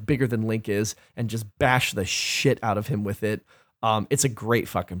scimitar that's like bigger than Link is and just bash the shit out of him with it. It's a great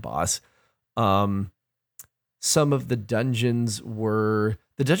fucking boss. Some of the dungeons were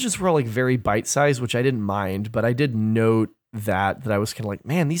all like very bite-sized, which I didn't mind, but I did note that I was kind of like,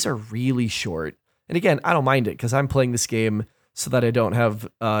 man, these are really short. And again, I don't mind it because I'm playing this game so that I don't have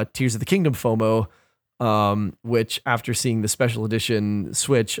Tears of the Kingdom FOMO. Which after seeing the special edition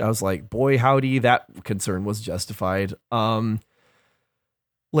Switch, I was like, boy, howdy, that concern was justified.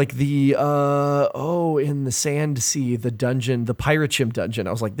 Like the, in the Sand Sea, the dungeon, the Pirate Chimp dungeon,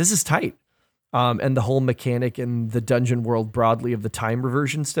 I was like, this is tight. And the whole mechanic in the dungeon world broadly of the time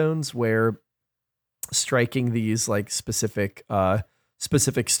reversion stones, where striking these like specific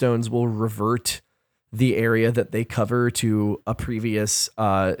stones will revert the area that they cover to a previous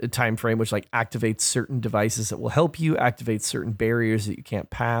time frame, which like activates certain devices that will help you, activate certain barriers that you can't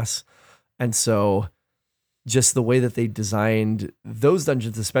pass. And so just the way that they designed those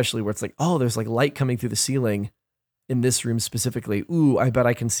dungeons, especially where it's like, oh, there's like light coming through the ceiling in this room specifically. Ooh, I bet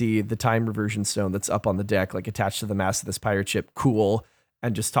I can see the time reversion stone that's up on the deck, like attached to the mast of this pirate ship. Cool.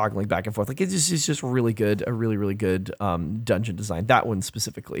 And just toggling back and forth. Like it's just really good, a really, really good dungeon design. That one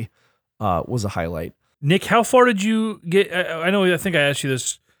specifically was a highlight. Nick, how far did you get? I think I asked you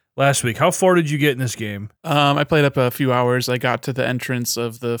this last week. How far did you get in this game? I played up a few hours. I got to the entrance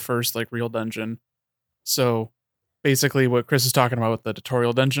of the first like real dungeon. So basically what Chris is talking about with the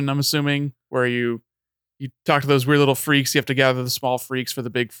tutorial dungeon, I'm assuming, where you talk to those weird little freaks, you have to gather the small freaks for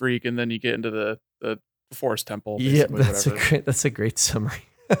the big freak, and then you get into the forest temple. Yeah, that's a great summary.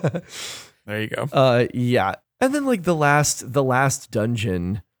 There you go. Yeah. And then like the last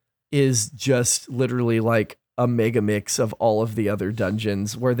dungeon is just literally like a mega mix of all of the other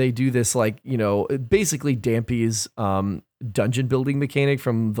dungeons where they do this like, you know, basically Dampy's dungeon building mechanic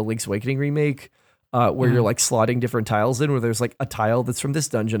from the Link's Awakening remake, where you're like slotting different tiles in, where there's like a tile that's from this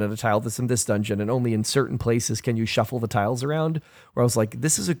dungeon and a tile that's from this dungeon, and only in certain places can you shuffle the tiles around. Where I was like,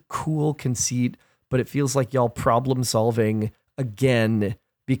 this is a cool conceit, but it feels like y'all problem solving again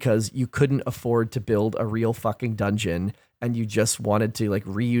because you couldn't afford to build a real fucking dungeon and you just wanted to like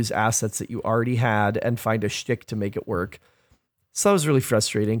reuse assets that you already had and find a shtick to make it work. So that was really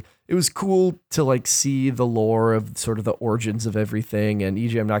frustrating. It was cool to like see the lore of sort of the origins of everything. And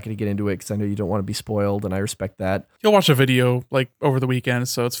EJ, I'm not going to get into it because I know you don't want to be spoiled, and I respect that. You'll watch a video like over the weekend,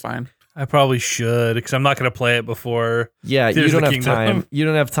 so it's fine. I probably should, because I'm not going to play it before. Yeah, you don't have time. You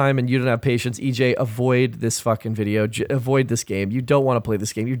don't have time and you don't have patience. EJ, avoid this fucking video. Avoid this game. You don't want to play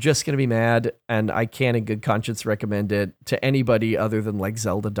this game. You're just going to be mad, and I can't in good conscience recommend it to anybody other than like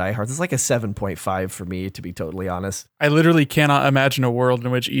Zelda diehards. It's like a 7.5 for me, to be totally honest. I literally cannot imagine a world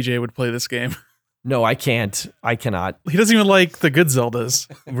in which EJ would play this game. No, I can't. I cannot. He doesn't even like the good Zeldas.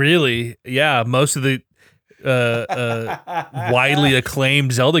 Really? Yeah, most of the widely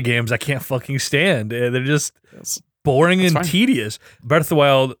acclaimed Zelda games I can't fucking stand. They're just boring and tedious. Breath of the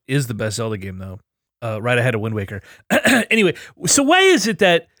Wild is the best Zelda game though, right ahead of Wind Waker. Anyway, so why is it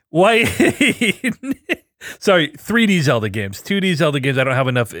that sorry, 3D Zelda games, 2D Zelda games I don't have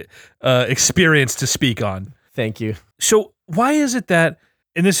enough experience to speak on. Thank you. So why is it that,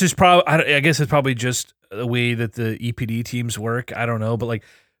 and this is probably, I guess it's probably just the way that the EPD teams work, I don't know, but like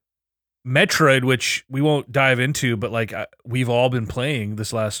Metroid, which we won't dive into, but like we've all been playing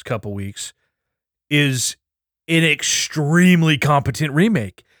this last couple weeks, is an extremely competent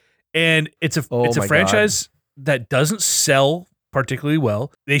remake, and it's a franchise that doesn't sell particularly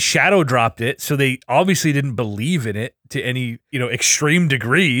well. They shadow dropped it, so they obviously didn't believe in it to any extreme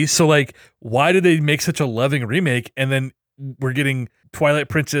degree. So like, why did they make such a loving remake, and then we're getting Twilight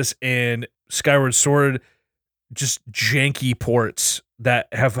Princess and Skyward Sword just janky ports that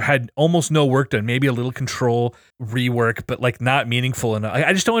have had almost no work done, maybe a little control rework, but like not meaningful enough.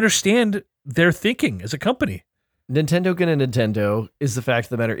 I just don't understand their thinking as a company. Nintendo gonna Nintendo is the fact of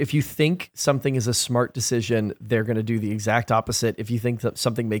the matter. If you think something is a smart decision, they're going to do the exact opposite. If you think that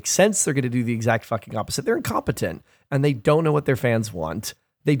something makes sense, they're going to do the exact fucking opposite. They're incompetent and they don't know what their fans want.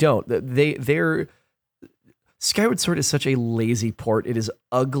 They don't. They're Skyward Sword is such a lazy port. It is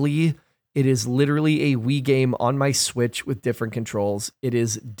ugly. It is literally a Wii game on my Switch with different controls. It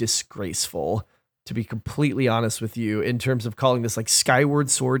is disgraceful, to be completely honest with you, in terms of calling this like Skyward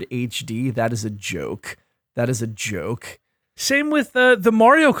Sword HD. That is a joke. That is a joke. Same with the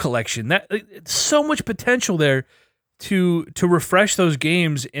Mario collection. That so much potential there to refresh those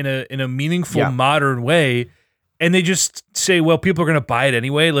games in a meaningful modern way, and they just say, well, people are going to buy it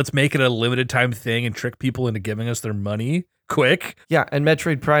anyway. Let's make it a limited time thing and trick people into giving us their money quick. Yeah, and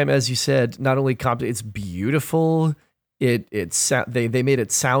Metroid Prime, as you said, not only it's beautiful. They made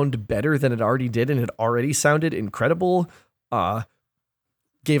it sound better than it already did, and it already sounded incredible.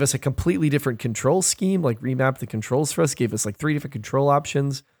 Gave us a completely different control scheme, like remapped the controls for us, gave us like 3 different control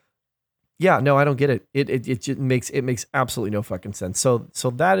options. Yeah, no, I don't get it. It just makes absolutely no fucking sense. So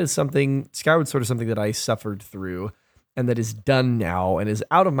that is something, Skyward Sword is something that I suffered through and that is done now and is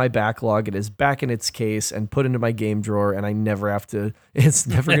out of my backlog. It is back in its case and put into my game drawer, and I never have to, it's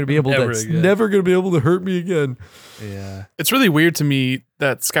never going to be able to hurt me again. Yeah. It's really weird to me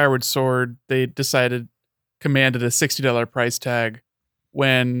that Skyward Sword, they commanded a $60 price tag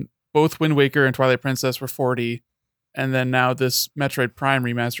when both Wind Waker and Twilight Princess were $40, and then now this Metroid Prime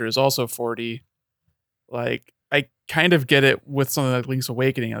remaster is also $40. Like, I kind of get it with something like Link's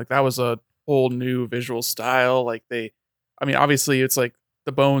Awakening. Like, that was a whole new visual style. Like obviously it's like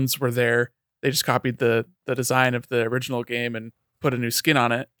the bones were there. They just copied the design of the original game and put a new skin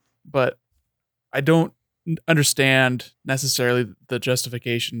on it. But I don't understand necessarily the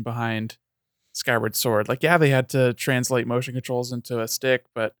justification behind Skyward Sword. Like, yeah, they had to translate motion controls into a stick,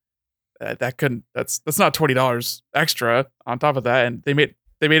 but that's not $20 extra on top of that. And they made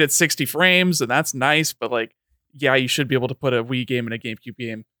it 60 frames, and that's nice, but like, yeah, you should be able to put a Wii game and a GameCube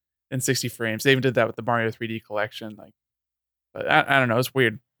game in 60 frames. They even did that with the Mario 3D collection. Like, but I don't know, it's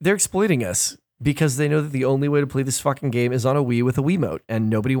weird. They're exploiting us because they know that the only way to play this fucking game is on a Wii with a Wiimote, and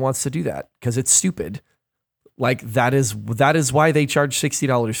nobody wants to do that because it's stupid. Like, that is why they charge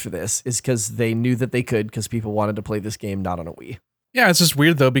 $60 for this, is because they knew that they could, because people wanted to play this game not on a Wii. Yeah, it's just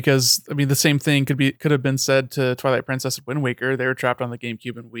weird though, because I mean the same thing could have been said to Twilight Princess and Wind Waker. They were trapped on the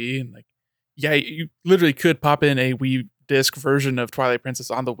GameCube and Wii, and like, yeah, you literally could pop in a Wii disc version of Twilight Princess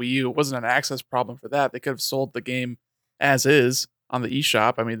on the Wii U. It wasn't an access problem for that. They could have sold the game as is on the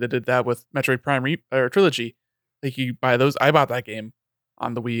eShop. I mean, they did that with Metroid Prime Trilogy. Like, you buy those. I bought that game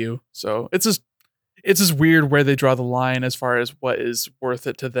on the Wii U. So it's just weird where they draw the line as far as what is worth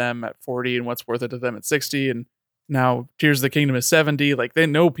it to them at 40 and what's worth it to them at 60. And now Tears of the Kingdom is 70. Like, they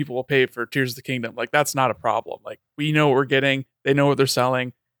know people will pay for Tears of the Kingdom. Like, that's not a problem. Like, we know what we're getting. They know what they're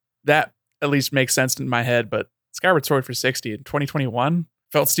selling. That at least makes sense in my head. But Skyward Sword for 60 in 2021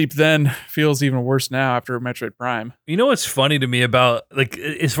 felt steep then, feels even worse now after Metroid Prime. You know what's funny to me about, like,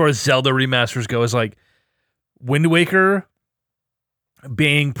 as far as Zelda remasters go, is like Wind Waker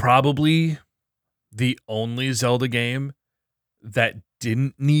being probably the only Zelda game that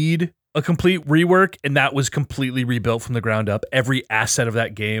didn't need a complete rework, and that was completely rebuilt from the ground up. Every asset of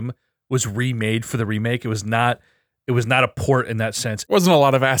that game was remade for the remake. It was not a port in that sense. Wasn't a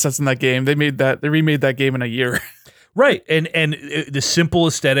lot of assets in that game. They remade that game in a year. Right. And the simple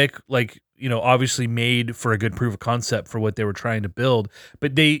aesthetic, like, you know, obviously made for a good proof of concept for what they were trying to build,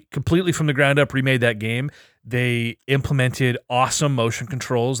 but they completely from the ground up remade that game. They implemented awesome motion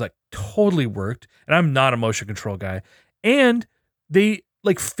controls that totally worked. And I'm not a motion control guy. And they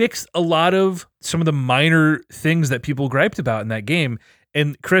like fixed a lot of some of the minor things that people griped about in that game.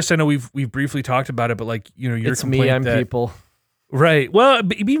 And Chris, I know we've briefly talked about it, but like, you know, your it's complaint me, I'm that, people. right. Well,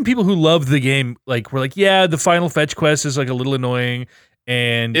 even people who love the game, like, were like, yeah, the final fetch quest is like a little annoying.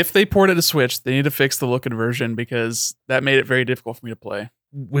 And if they port it to Switch, they need to fix the look and version, because that made it very difficult for me to play.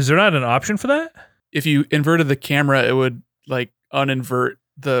 was there not an option for that? If you inverted the camera, it would like uninvert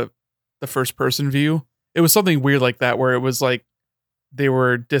the first person view. It was something weird like that, where it was like they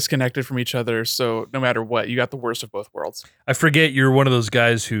were disconnected from each other. So no matter what, you got the worst of both worlds. I forget you're one of those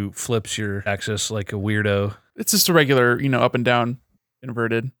guys who flips your axis like a weirdo. It's just a regular, you know, up and down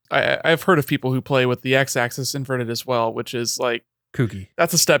inverted. I've heard of people who play with the x-axis inverted as well, which is like Kooky.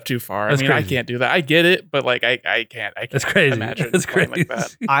 that's a step too far. That's I mean, crazy. I can't do that. I get it, but like I can't That's crazy. imagine That's playing crazy. like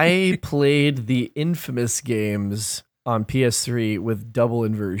that. I played the Infamous games on PS3 with double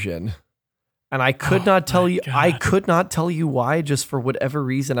inversion. And I could not tell you God. I could not tell you why, just for whatever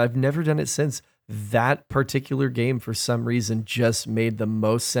reason. I've never done it since. That particular game, for some reason, just made the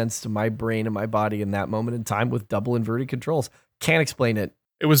most sense to my brain and my body in that moment in time with double inverted controls. Can't explain it.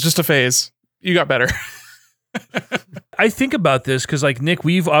 It was just a phase. You got better. I think about this because, like, Nick,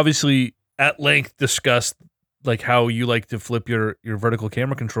 we've obviously at length discussed like how you like to flip your vertical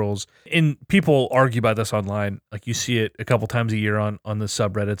camera controls, and people argue about this online. Like, you see it a couple times a year on the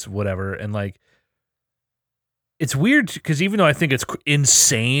subreddits, whatever, and like, it's weird because even though I think it's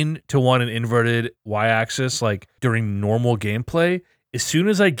insane to want an inverted y-axis like during normal gameplay, as soon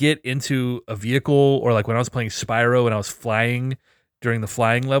as I get into a vehicle, or like when I was playing Spyro and I was flying during the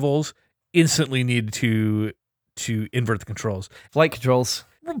flying levels, instantly need to invert the controls. Flight controls.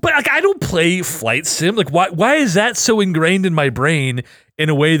 But like, I don't play flight sim. Like, why is that so ingrained in my brain in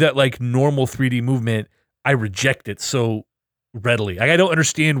a way that like normal 3D movement, I reject it so readily. Like, I don't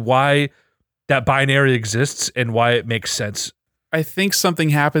understand why that binary exists and why it makes sense. I think something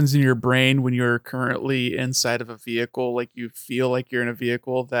happens in your brain when you're currently inside of a vehicle. Like, you feel like you're in a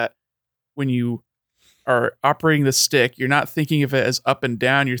vehicle, that when you are operating the stick, you're not thinking of it as up and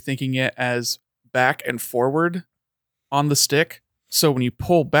down. You're thinking it as back and forward on the stick. So when you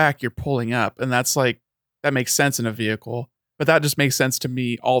pull back, you're pulling up, and that's like, that makes sense in a vehicle, but that just makes sense to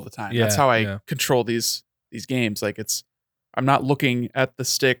me all the time. That's how I control these games. Like, I'm not looking at the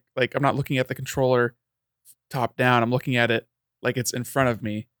stick. Like, I'm not looking at the controller top down. I'm looking at it like it's in front of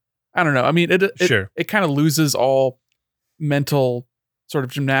me. I don't know. I mean, it kind of loses all mental sort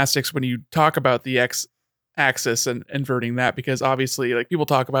of gymnastics when you talk about the X axis and inverting that, because obviously, like, people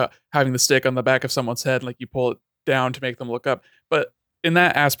talk about having the stick on the back of someone's head, like you pull it down to make them look up, but in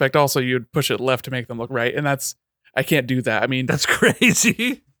that aspect, also you'd push it left to make them look right, and I can't do that. I mean, That's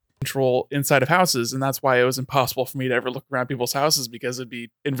crazy. control inside of houses, and that's why it was impossible for me to ever look around people's houses because it'd be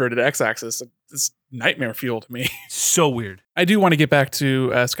inverted x-axis. It's nightmare fuel to me. So weird. I do want to get back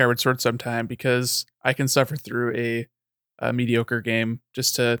to Skyward Sword sometime because I can suffer through a mediocre game.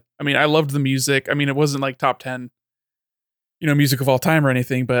 I loved the music. I mean, it wasn't like top 10, music of all time or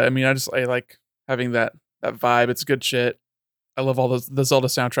anything, but I mean, I like having that vibe. It's good shit. I love all the Zelda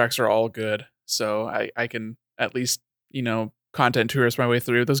soundtracks are all good, so I can at least content tourist my way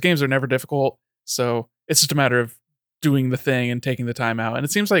through. Those games are never difficult, so it's just a matter of doing the thing and taking the time out. And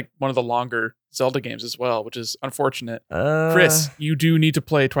it seems like one of the longer Zelda games as well, which is unfortunate. Chris, you do need to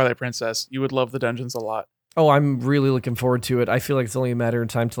play Twilight Princess. You would love the dungeons a lot. Oh, I'm really looking forward to it. I feel like it's only a matter of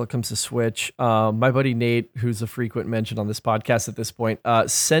time till it comes to Switch. My buddy Nate, who's a frequent mention on this podcast at this point,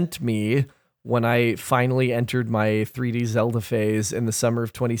 sent me, when I finally entered my 3D Zelda phase in the summer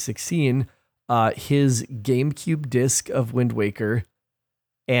of 2016, his GameCube disc of Wind Waker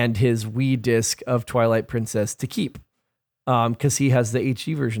and his Wii disc of Twilight Princess to keep, because he has the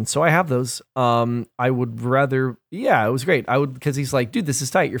HD version. So I have those. I would rather, it was great. Because he's like, dude, this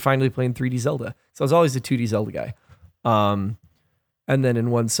is tight. You're finally playing 3D Zelda. So I was always a 2D Zelda guy. And then in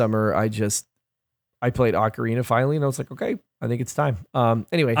one summer, I played Ocarina finally, and I was like, okay, I think it's time.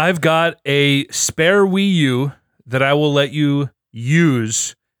 Anyway, I've got a spare Wii U that I will let you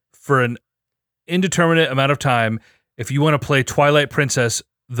use for an indeterminate amount of time if you want to play Twilight Princess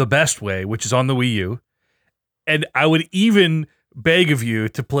the best way, which is on the Wii U. And I would even beg of you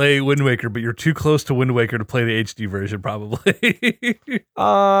to play Wind Waker, but you're too close to Wind Waker to play the HD version, probably.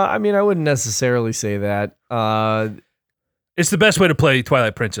 I mean, I wouldn't necessarily say that. It's the best way to play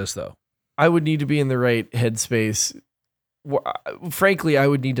Twilight Princess, though. I would need to be in the right headspace. Frankly, I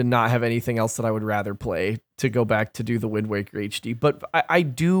would need to not have anything else that I would rather play to go back to do the Wind Waker HD. But I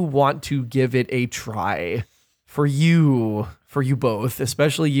do want to give it a try for you both,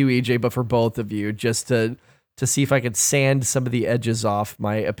 especially you, EJ, but for both of you, just to see if I could sand some of the edges off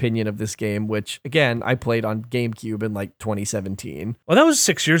my opinion of this game, which, again, I played on GameCube in like 2017. Well, that was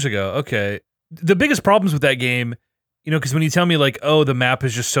 6 years ago. Okay. The biggest problems with that game, because when you tell me like, oh, the map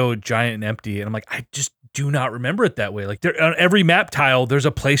is just so giant and empty, and I'm like, I just do not remember it that way. Like on every map tile, there's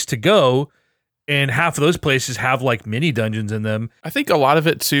a place to go, and half of those places have like mini dungeons in them. I think a lot of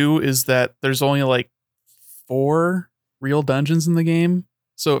it too is that there's only like 4 real dungeons in the game.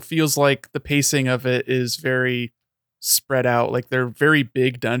 So it feels like the pacing of it is very spread out. Like they're very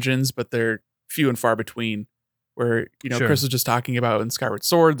big dungeons, but they're few and far between. Where, Sure. Chris was just talking about in Skyward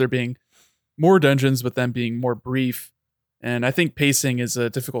Sword, there being more dungeons, but them being more brief. And I think pacing is a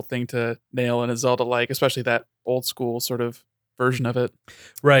difficult thing to nail in a Zelda-like, especially that old school sort of version of it.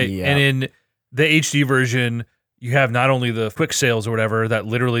 Right. Yeah. And in the HD version, you have not only the quick sales or whatever that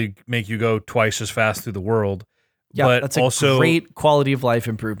literally make you go twice as fast through the world, Yeah, but that's also a great quality of life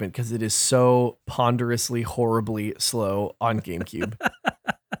improvement because it is so ponderously, horribly slow on GameCube.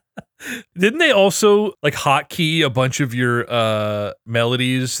 Didn't they also like hotkey a bunch of your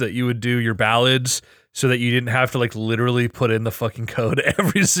melodies that you would do, your ballads, so that you didn't have to like literally put in the fucking code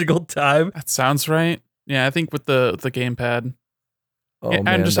every single time? That sounds right. Yeah, I think with the gamepad. Oh, and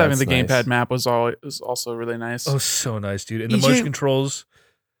man, just having the that's nice. gamepad map was also really nice. Oh, so nice, dude. And the EJ motion controls.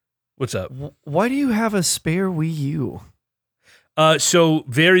 What's up? Why do you have a spare Wii U? So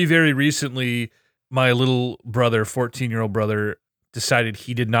very, very recently, my little brother, 14-year-old brother, decided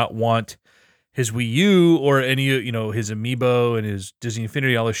he did not want his Wii U or any, his Amiibo and his Disney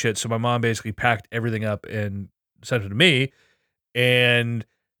Infinity, all this shit. So my mom basically packed everything up and sent it to me. And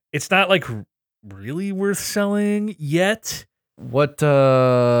it's not like really worth selling yet. What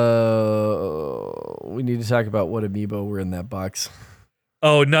we need to talk about what Amiibo were in that box.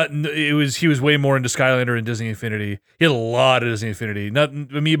 Oh, he was way more into Skylander and Disney Infinity. He had a lot of Disney Infinity. Not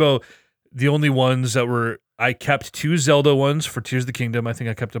Amiibo, the only ones that were, I kept 2 Zelda ones for Tears of the Kingdom. I think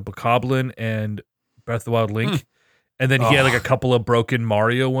I kept a Bokoblin and Breath of the Wild Link. And then he had like a couple of broken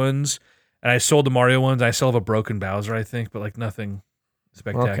Mario ones. And I sold the Mario ones. I still have a broken Bowser, I think, but like nothing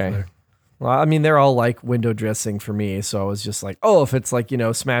spectacular. Okay. Well, I mean, they're all like window dressing for me. So I was just like, oh, if it's like,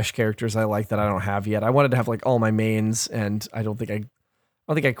 Smash characters I like that I don't have yet. I wanted to have like all my mains, and I don't think I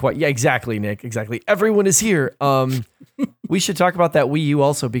quite. Yeah, exactly, Nick. Exactly. Everyone is here. We should talk about that Wii U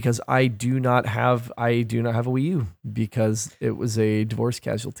also because I do not have a Wii U because it was a divorce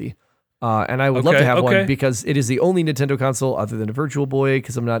casualty. And I would love to have one because it is the only Nintendo console other than a Virtual Boy,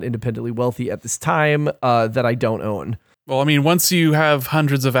 because I'm not independently wealthy at this time, that I don't own. Well, I mean, once you have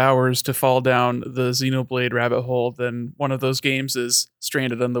hundreds of hours to fall down the Xenoblade rabbit hole, then one of those games is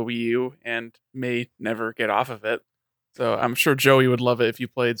stranded on the Wii U and may never get off of it. So I'm sure Joey would love it if you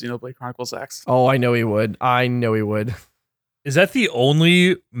played Xenoblade Chronicles X. Oh, I know he would. I know he would. Is that the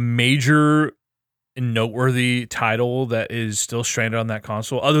only major and noteworthy title that is still stranded on that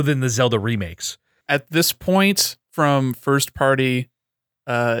console, other than the Zelda remakes? At this point, from first party,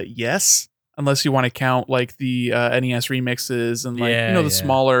 yes. Unless you want to count like the NES remixes and like the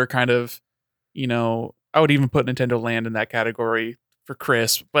smaller kind of, I would even put Nintendo Land in that category for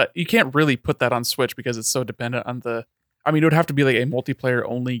Chris, but you can't really put that on Switch because it's so dependent on it would have to be like a multiplayer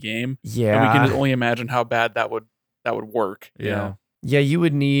only game. Yeah. And we can just only imagine how bad that would work. You know? Yeah, you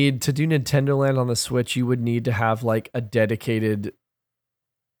would need to do Nintendo Land on the Switch. You would need to have like a dedicated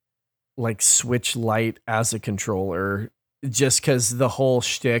like Switch Lite as a controller, just because the whole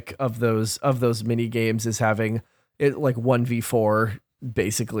shtick of those mini games is having it like 1v4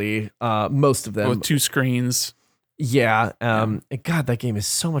 basically. Most of them with 2 screens. Yeah. And God, that game is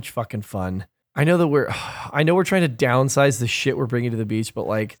so much fucking fun. I know we're trying to downsize the shit we're bringing to the beach, but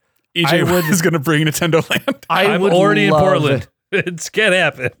like EJ is going to bring Nintendo Land. I'm already in Portland. It's can't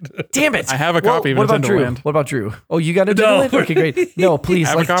happen. Damn it! I have a copy of what about Nintendo Drew? Land. What about Drew? Oh, you got a Nintendo Land? Okay, great. No, please,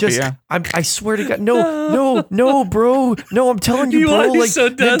 I have like, a copy, just yeah. I swear to God, no, bro, no, I'm telling you, bro, like so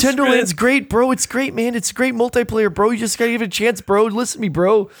Nintendo Land's great, bro. It's great, man. It's great multiplayer, bro. You just gotta give it a chance, bro. Listen to me,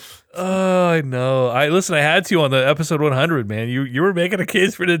 bro. Oh, I know. I had to on the episode 100, man. You were making a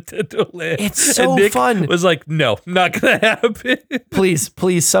case for Nintendo Land. It's so and Nick fun. Was like, no, not gonna happen. Please,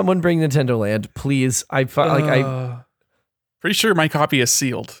 someone bring Nintendo Land, please. Pretty sure my copy is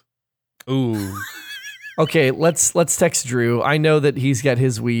sealed. Ooh. Okay, let's text Drew. I know that he's got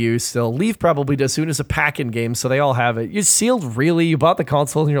his Wii U still. Leaf probably does soon as a pack-in game, so they all have it. You sealed, really? You bought the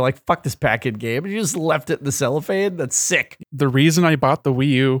console and you're like, fuck this pack-in game, and you just left it in the cellophane? That's sick. The reason I bought the Wii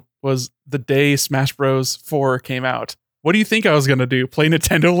U was the day Smash Bros. 4 came out. What do you think I was going to do? Play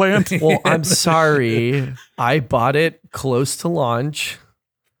Nintendo Land? Well, I'm sorry. I bought it close to launch.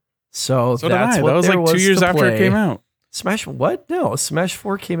 So that's what that was like 2 years after it came out. Smash what? No, Smash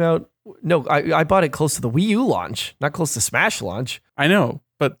 4 came out. No, I bought it close to the Wii U launch, not close to Smash launch. I know,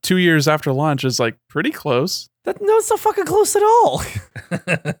 but 2 years after launch is like pretty close. No, it's not fucking close at all.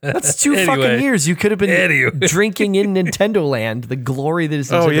 That's 2 fucking years. You could have been drinking in Nintendo Land, the glory that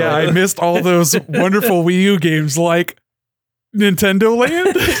is Nintendo Land. I missed all those wonderful Wii U games like Nintendo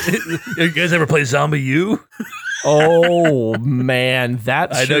Land. You guys ever play Zombie U? Oh man,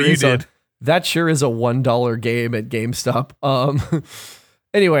 that I know you did. That sure is a $1 game at GameStop.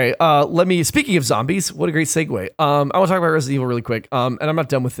 Anyway, speaking of zombies, what a great segue. I want to talk about Resident Evil really quick. And I'm not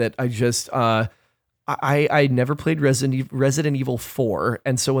done with it. I just, I never played Resident Evil 4.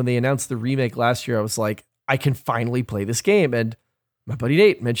 And so when they announced the remake last year, I was like, I can finally play this game. And my buddy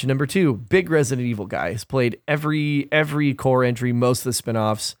Nate mentioned number 2, big Resident Evil guy. He's played every core entry, most of the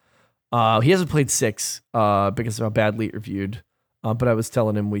spinoffs. He hasn't played 6 because of how badly it reviewed. But I was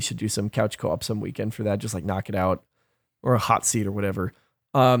telling him we should do some couch co-op some weekend for that, just like knock it out, or a hot seat or whatever.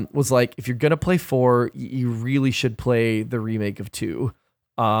 Was like, if you're going to play 4, you really should play the remake of 2.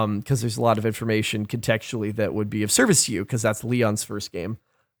 Because there's a lot of information contextually that would be of service to you, because that's Leon's first game.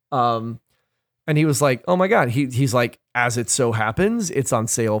 And he was like, oh my God, he's like, as it so happens, it's on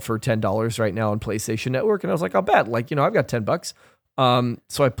sale for $10 right now on PlayStation Network. And I was like, I'll bet, like, I've got $10.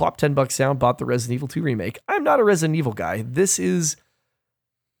 So I plopped $10 down, bought the Resident Evil 2 remake. I'm not a Resident Evil guy. This is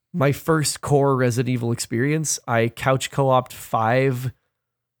my first core Resident Evil experience. I couch co-opted 5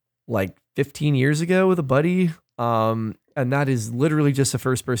 like 15 years ago with a buddy. And that is literally just a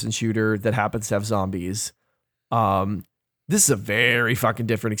first person shooter that happens to have zombies. This is a very fucking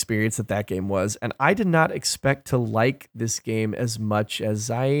different experience that game was. And I did not expect to like this game as much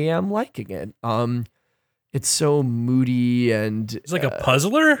as I am liking it. It's so moody and it's like a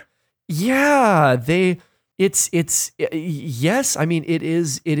puzzler. Yeah, yes. I mean, it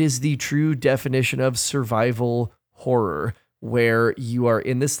is the true definition of survival horror, where you are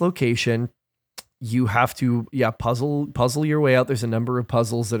in this location. You have to, puzzle your way out. There's a number of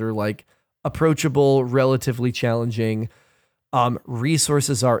puzzles that are like approachable, relatively challenging.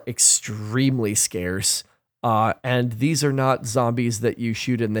 Resources are extremely scarce. And these are not zombies that you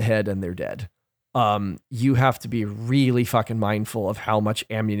shoot in the head and they're dead. You have to be really fucking mindful of how much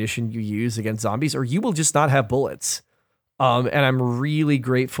ammunition you use against zombies, or you will just not have bullets. And I'm really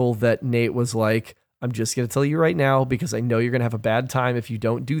grateful that Nate was like, I'm just going to tell you right now, because I know you're going to have a bad time if you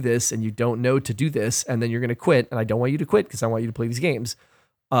don't do this and you don't know to do this, and then you're going to quit. And I don't want you to quit because I want you to play these games.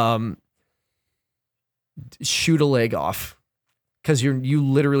 Shoot a leg off. Because you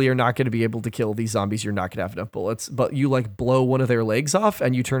literally are not going to be able to kill these zombies. You're not going to have enough bullets. But you like blow one of their legs off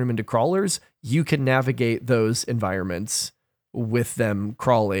and you turn them into crawlers. You can navigate those environments with them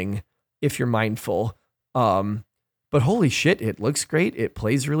crawling if you're mindful. But holy shit, it looks great. It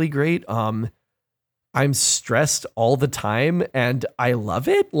plays really great. I'm stressed all the time and I love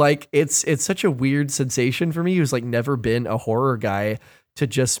it. Like it's such a weird sensation for me who's like never been a horror guy to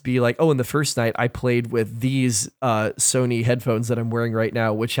just be like, oh, in the first night I played with these Sony headphones that I'm wearing right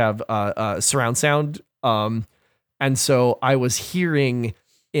now, which have surround sound. And so I was hearing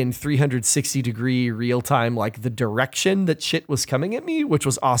in 360-degree real time, like the direction that shit was coming at me, which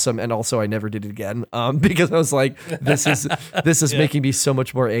was awesome. And also I never did it again because I was like, this is making me so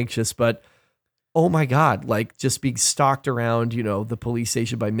much more anxious. But oh my God, like just being stalked around, you know, the police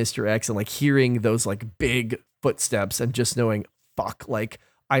station by Mr. X and like hearing those like big footsteps and just knowing, fuck, like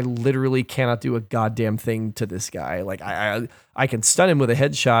I literally cannot do a goddamn thing to this guy. Like I can stun him with a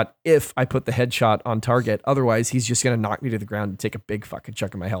headshot if I put the headshot on target. Otherwise, he's just going to knock me to the ground and take a big fucking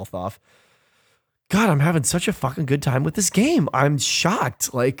chunk of my health off. God, I'm having such a fucking good time with this game. I'm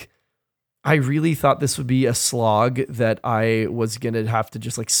shocked. Like I really thought this would be a slog that I was going to have to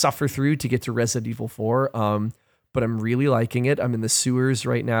just like suffer through to get to Resident Evil 4. But I'm really liking it. I'm in the sewers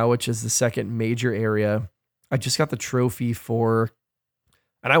right now, which is the second major area. I just got the trophy for,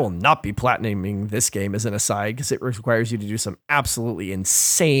 and I will not be platinuming this game as an aside because it requires you to do some absolutely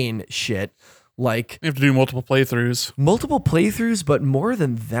insane shit. Like You have to do multiple playthroughs, but more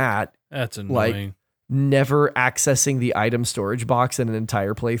than that, That's annoying. like never accessing the item storage box in an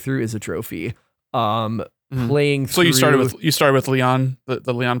entire playthrough is a trophy. Playing So through, you started with Leon,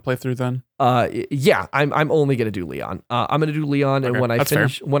 the Leon playthrough then? yeah, I'm only gonna do Leon. I'm gonna do Leon, and Okay,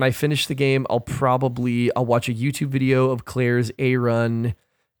 when I finish the game, I'll watch a YouTube video of Claire's A run,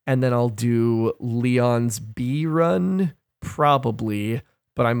 and then I'll do Leon's B run probably.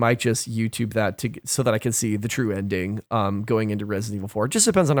 But I might just YouTube that so that I can see the true ending. Going into Resident Evil 4, it just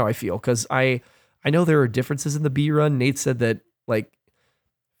depends on how I feel because I know there are differences in the B run. Nate said that like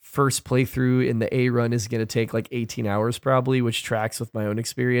first playthrough in the A run is going to take like 18 hours probably, which tracks with my own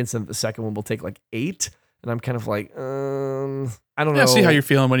experience. And the second one will take like 8. And I'm kind of like, I don't know. See how you're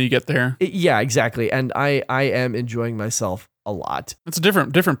feeling when you get there. Yeah, exactly. And I am enjoying myself a lot. It's a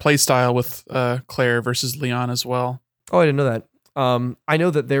different play style with Claire versus Leon as well. Oh, I didn't know that. I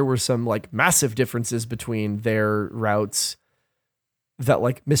know that there were some like massive differences between their routes that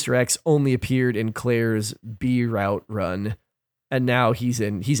like Mr. X only appeared in Claire's B route run. And now he's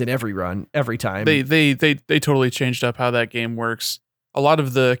in every run, every time. They totally changed up how that game works. A lot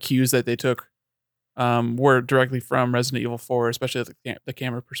of the cues that they took were directly from Resident Evil 4, especially the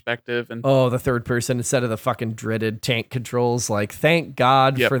camera perspective. And the third person instead of the fucking dreaded tank controls. Like, thank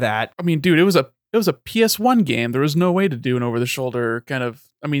God for that. I mean, dude, it was a PS1 game. There was no way to do an over the shoulder kind of.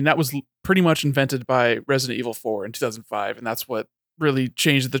 I mean, that was pretty much invented by Resident Evil 4 in 2005, and that's what really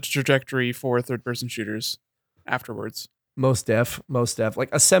changed the trajectory for third person shooters afterwards. Most def, like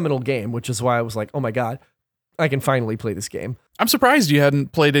a seminal game, which is why I was like, oh my God, I can finally play this game. I'm surprised you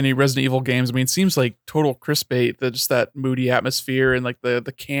hadn't played any Resident Evil games. I mean, it seems like total Chris bait, just that moody atmosphere and like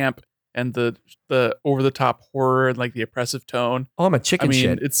the camp and the over the top horror and like the oppressive tone. Oh, I'm a chicken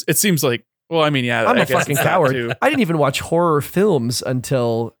shit. It seems like, well, I mean, yeah, I'm a fucking coward. I didn't even watch horror films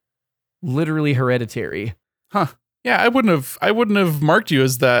until literally Hereditary. Huh. Yeah, I wouldn't have marked you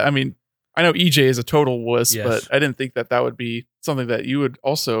as that. I mean, I know EJ is a total wuss, but I didn't think that would be something that you would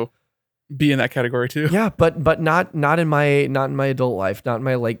also be in that category too. Yeah, but not in my adult life, not in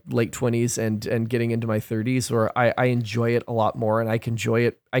my like late 20s and getting into my 30s, where I enjoy it a lot more, and I can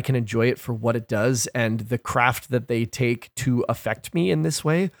enjoy it for what it does and the craft that they take to affect me in this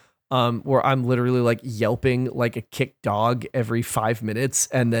way. Where I'm literally like yelping like a kicked dog every 5 minutes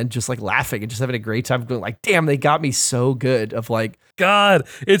and then just like laughing and just having a great time going like, damn, they got me so good of like, God,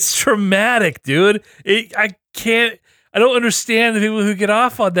 it's traumatic, dude. I don't understand the people who get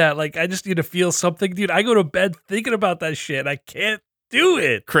off on that. Like, I just need to feel something, dude. I go to bed thinking about that shit. I can't do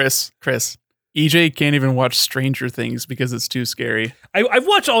it. Chris, EJ can't even watch Stranger Things because it's too scary. I've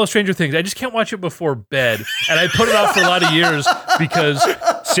watched all of Stranger Things. I just can't watch it before bed. And I put it off for a lot of years because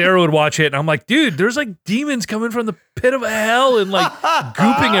Sarah would watch it. And I'm like, dude, there's like demons coming from the pit of hell and like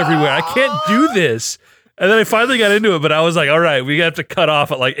gooping everywhere. I can't do this. And then I finally got into it, but I was like, all right, we have to cut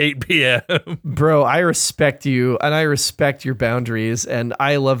off at like 8 p.m. Bro, I respect you and I respect your boundaries and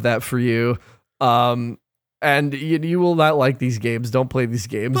I love that for you. And you will not like these games. Don't play these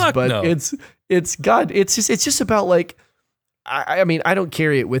games. Fuck but no. it's God. It's just about like, I mean, I don't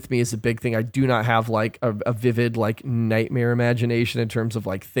carry it with me as a big thing. I do not have like a vivid like nightmare imagination in terms of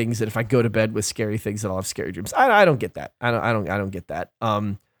like things that if I go to bed with scary things that I'll have scary dreams. I don't get that. I don't get that.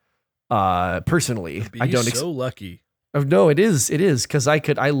 Personally, I don't. So lucky. No, it is because I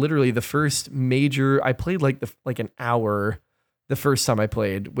literally the first major I played like an hour the first time I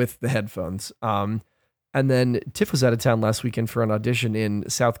played with the headphones. And then Tiff was out of town last weekend for an audition in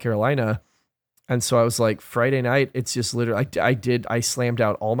South Carolina. And so I was like, Friday night, it's just literally, I slammed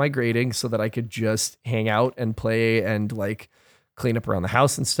out all my grading so that I could just hang out and play and like clean up around the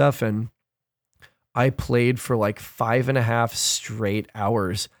house and stuff. And I played for like 5.5 straight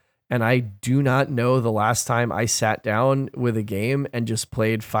hours. And I do not know the last time I sat down with a game and just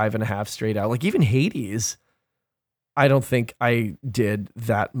played 5.5 straight hours. Like even Hades, I don't think I did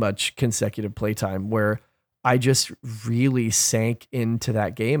that much consecutive playtime where I just really sank into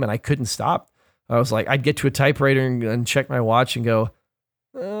that game and I couldn't stop. I was like, I'd get to a typewriter and check my watch and go,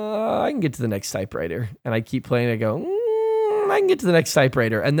 I can get to the next typewriter. And I keep playing. I go, I can get to the next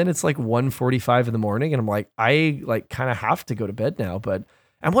typewriter. And then it's like 1:45 in the morning. And I'm like, I like kind of have to go to bed now.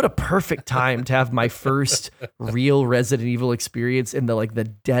 And what a perfect time to have my first real Resident Evil experience in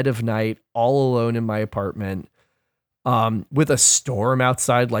the dead of night, all alone in my apartment. With a storm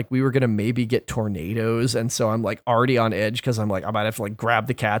outside, like we were going to maybe get tornadoes. And so I'm like already on edge because I'm like, I might have to like grab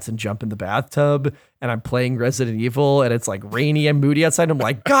the cats and jump in the bathtub, and I'm playing Resident Evil and it's like rainy and moody outside. I'm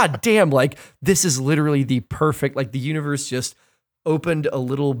like, God damn, like this is literally the perfect, like the universe just opened a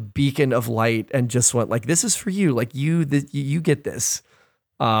little beacon of light and just went like, this is for you. Like you get this.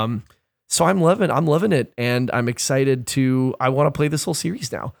 So I'm loving it. And I'm excited I want to play this whole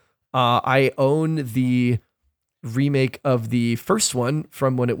series now. I own the remake of the first one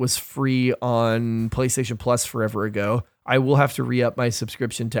from when it was free on PlayStation Plus forever ago. I will have to re-up my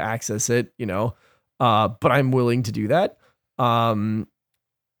subscription to access it, but I'm willing to do that. I'll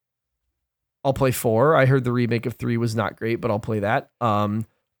play 4. I heard the remake of 3 was not great, but I'll play that. I've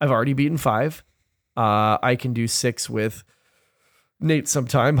already beaten 5. I can do 6 with Nate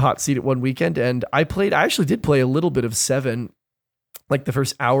sometime, hot seat at one weekend. And I actually did play a little bit of 7, like the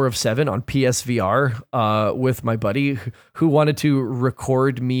first hour of 7 on PSVR with my buddy who wanted to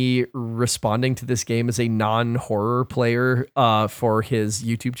record me responding to this game as a non-horror player for his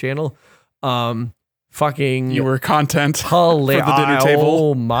YouTube channel. You were content hilarious. for the dinner table.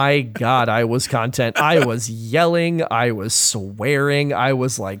 Oh my God, I was content. I was yelling. I was swearing. I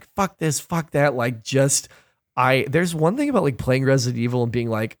was like, fuck this, fuck that. Like there's one thing about like playing Resident Evil and being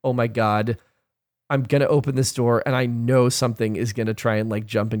like, oh my God, I'm going to open this door and I know something is going to try and like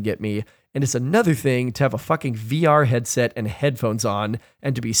jump and get me. And it's another thing to have a fucking VR headset and headphones on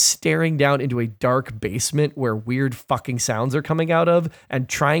and to be staring down into a dark basement where weird fucking sounds are coming out of and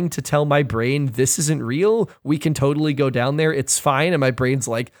trying to tell my brain, this isn't real. We can totally go down there. It's fine. And my brain's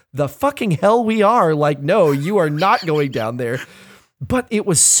like, the fucking hell we are. Like, no, you are not going down there. But it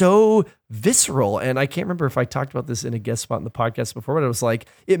was so visceral. And I can't remember if I talked about this in a guest spot in the podcast before, but it was like,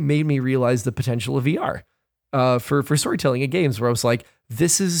 it made me realize the potential of VR for storytelling in games, where I was like,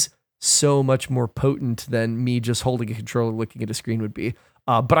 this is so much more potent than me just holding a controller looking at a screen would be.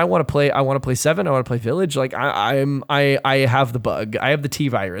 But I want to play 7. I want to play Village. Like I have the bug. I have the T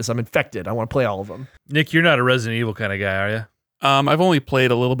virus. I'm infected. I want to play all of them. Nick, you're not a Resident Evil kind of guy, are you? I've only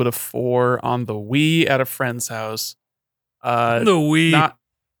played a little bit of 4 on the Wii at a friend's house. The Wii.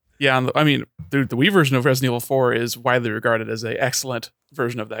 Dude, the Wii version of Resident Evil 4 is widely regarded as an excellent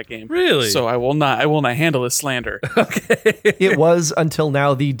version of that game. Really? So I will not handle this slander. Okay. It was until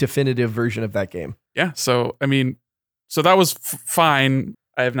now the definitive version of that game. Yeah. So that was fine.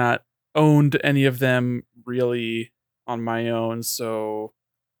 I have not owned any of them really on my own. So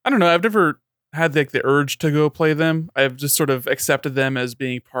I don't know. I've never had the urge to go play them. I've just sort of accepted them as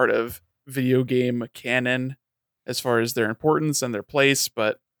being part of video game canon as far as their importance and their place.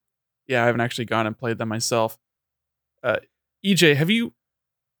 But yeah, I haven't actually gone and played them myself. EJ, have you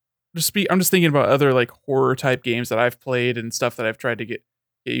I'm just thinking about other like horror type games that I've played and stuff that I've tried to get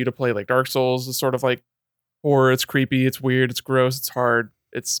you to play. Like Dark Souls is sort of like horror. It's creepy. It's weird. It's gross. It's hard.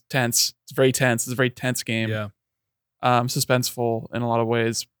 It's tense. It's very tense. It's a very tense game. Yeah. Suspenseful in a lot of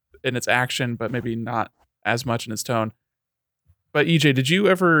ways in its action, but maybe not as much in its tone. But EJ, did you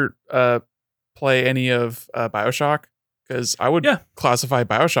ever play any of BioShock? Because I would classify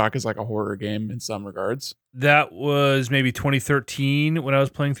BioShock as like a horror game in some regards. That was maybe 2013 when I was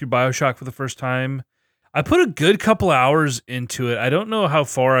playing through BioShock for the first time. I put a good couple hours into it. I don't know how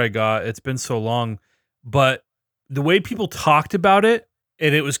far I got. It's been so long. But the way people talked about it,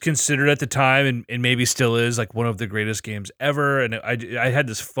 and it was considered at the time, and maybe still is, like one of the greatest games ever. And I had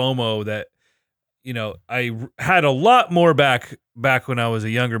this FOMO that, I had a lot more back when I was a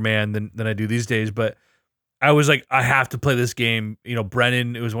younger man than I do these days. But I was like, I have to play this game.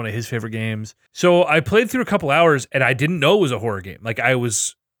 Brennan, it was one of his favorite games. So I played through a couple hours and I didn't know it was a horror game. Like I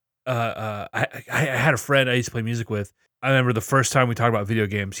was, I had a friend I used to play music with. I remember the first time we talked about video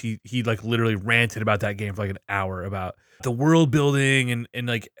games, he like literally ranted about that game for like an hour about the world building and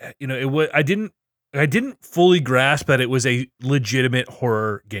like, it was, I didn't I didn't fully grasp that it was a legitimate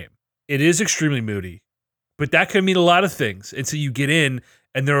horror game. It is extremely moody, but that could mean a lot of things. And so you get in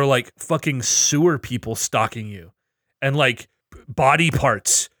and there are like fucking sewer people stalking you and like body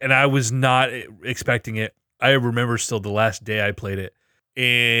parts. And I was not expecting it. I remember still the last day I played it.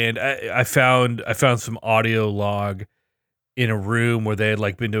 And I found some audio log in a room where they had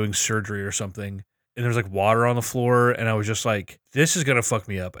like been doing surgery or something. And there's like water on the floor, and I was just like, this is gonna fuck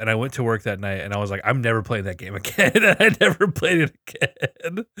me up. And I went to work that night and I was like, I'm never playing that game again. And I never played it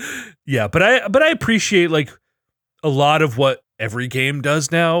again. Yeah, but I appreciate like a lot of what every game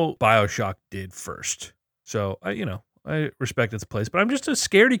does now, BioShock did first. So I respect its place, but I'm just a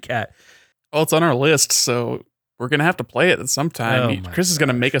scaredy cat. Well, it's on our list, so we're gonna have to play it at some time. Oh Chris is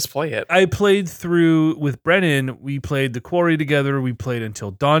gonna make us play it. I played through with Brennan. We played The Quarry together. We played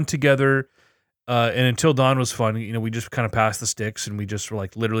Until Dawn together. And Until Dawn was fun. We just kind of passed the sticks and we just were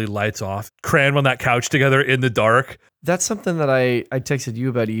like literally lights off, crammed on that couch together in the dark. That's something that I texted you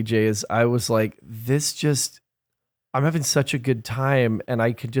about, EJ, is I was like, I'm having such a good time. And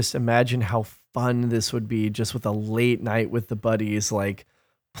I could just imagine how fun this would be just with a late night with the buddies, like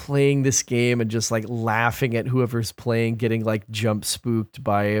playing this game and just like laughing at whoever's playing, getting like jump spooked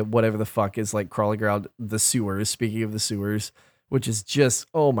by whatever the fuck is like crawling around the sewers. Speaking of the sewers, which is just,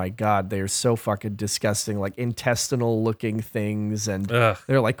 oh my God, they're so fucking disgusting, like intestinal looking things. And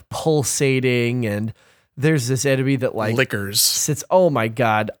they're like pulsating. And there's this enemy that like lickers sits. Oh my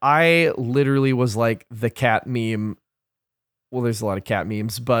God. I literally was like the cat meme. Well, there's a lot of cat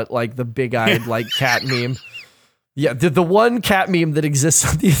memes, but like the big eyed like cat meme. Yeah. The one cat meme that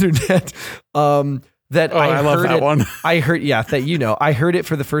exists on the internet. I love that one. I heard it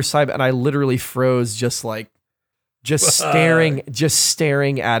for the first time and I literally froze just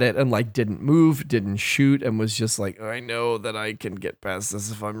staring at it and like didn't move, didn't shoot, and was just like, I know that I can get past this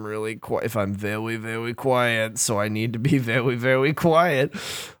if I'm really quiet, if I'm very, very quiet. So I need to be very, very quiet.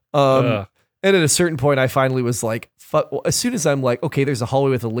 And at a certain point, I finally was like, as soon as I'm like, okay, there's a hallway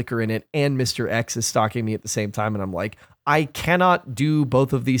with a liquor in it and Mr. X is stalking me at the same time. And I'm like, I cannot do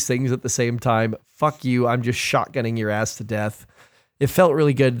both of these things at the same time. Fuck you. I'm just shotgunning your ass to death. It felt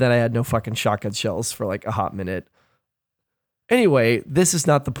really good that I had no fucking shotgun shells for like a hot minute. Anyway, this is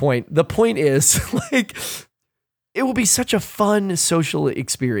not the point. The point is, like, it will be such a fun social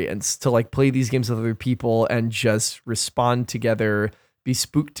experience to like play these games with other people and just respond together, be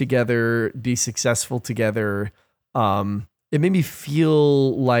spooked together, be successful together. It made me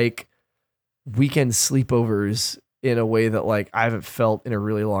feel like weekend sleepovers in a way that like I haven't felt in a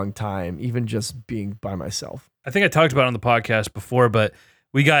really long time, even just being by myself. I think I talked about it on the podcast before, but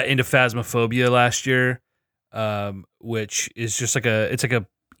we got into Phasmophobia last year. Which is just like it's like a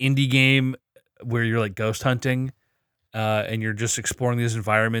indie game where you're like ghost hunting, and you're just exploring these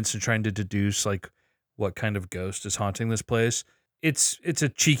environments and trying to deduce like what kind of ghost is haunting this place. It's a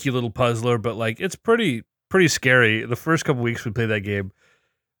cheeky little puzzler, but like it's pretty scary. The first couple weeks we played that game,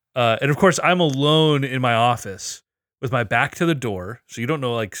 and of course I'm alone in my office with my back to the door, so you don't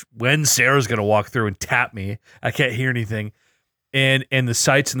know like when Sarah's gonna walk through and tap me. I can't hear anything. And the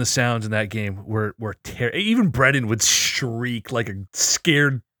sights and the sounds in that game were terrible. Even Brendan would shriek like a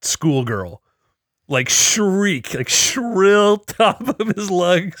scared schoolgirl, like shriek, like shrill top of his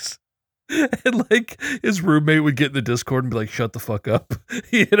lungs. And like his roommate would get in the Discord and be like, "Shut the fuck up,"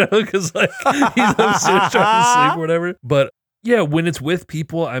 because like he's upstairs trying to sleep or whatever. But yeah, when it's with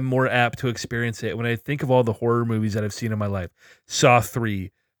people, I'm more apt to experience it. When I think of all the horror movies that I've seen in my life, Saw 3,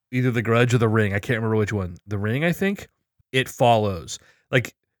 either The Grudge or The Ring, I can't remember which one. The Ring, I think. It Follows.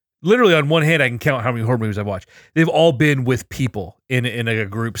 Like literally on one hand, I can count how many horror movies I've watched. They've all been with people in a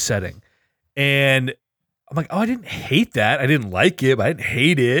group setting. And I'm like, oh, I didn't hate that. I didn't like it, but I didn't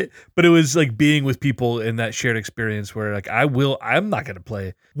hate it. But it was like being with people in that shared experience where like I'm not going to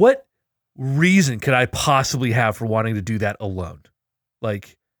play. What reason could I possibly have for wanting to do that alone?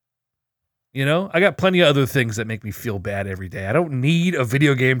 Like, I got plenty of other things that make me feel bad every day. I don't need a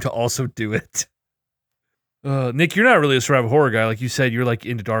video game to also do it. Nick, you're not really a survival horror guy. Like you said, you're like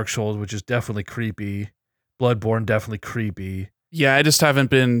into Dark Souls, which is definitely creepy. Bloodborne, definitely creepy. Yeah, I just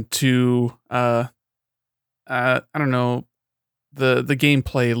haven't been too, I don't know, the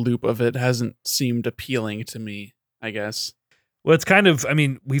gameplay loop of it hasn't seemed appealing to me, I guess. Well, it's kind of,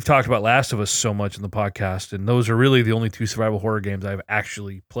 we've talked about Last of Us so much in the podcast, and those are really the only two survival horror games I've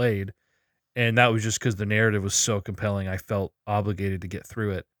actually played. And that was just because the narrative was so compelling, I felt obligated to get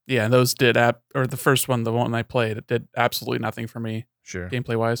through it. Yeah, those did the first one, the one I played, it did absolutely nothing for me. Sure.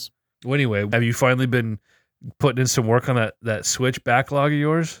 Gameplay wise. Well, anyway, have you finally been putting in some work on that Switch backlog of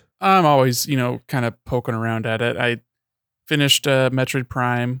yours? I'm always, kind of poking around at it. I finished Metroid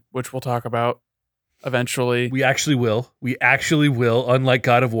Prime, which we'll talk about eventually. We actually will. We actually will, unlike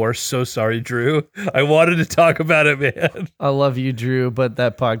God of War. So sorry, Drew. I wanted to talk about it, man. I love you, Drew, but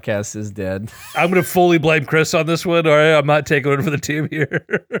that podcast is dead. I'm going to fully blame Chris on this one. All right, I'm not taking one for the team here.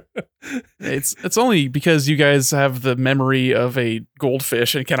 It's only because you guys have the memory of a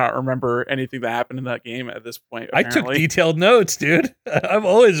goldfish and cannot remember anything that happened in that game at this point. I took apparently. detailed notes, dude. I'm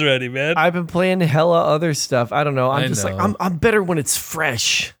always ready, man. I've been playing hella other stuff. I don't know. I'm I just know. like I'm better when it's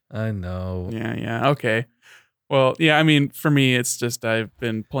fresh. I know. Yeah, okay. Well, yeah, I mean, for me, it's just I've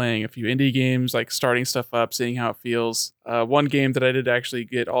been playing a few indie games, like starting stuff up, seeing how it feels. One game that I did actually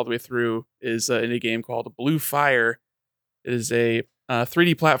get all the way through is an indie game called Blue Fire. It is a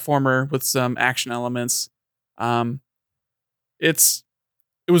 3D platformer with some action elements. It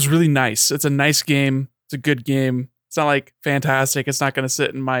was really nice. It's a nice game. It's a good game. It's not like fantastic. It's not going to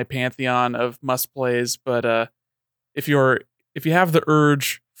sit in my pantheon of must plays, but if you have the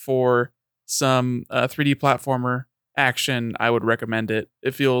urge for some 3D platformer action, I would recommend it.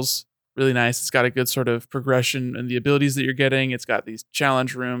 It feels really nice. It's got a good sort of progression in the abilities that you're getting. It's got these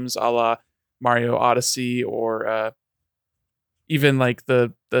challenge rooms a la Mario Odyssey, or even like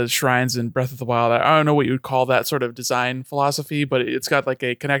the shrines in Breath of the Wild. I don't know what you would call that sort of design philosophy, but it's got like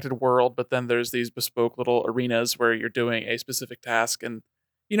a connected world, but then there's these bespoke little arenas where you're doing a specific task. And,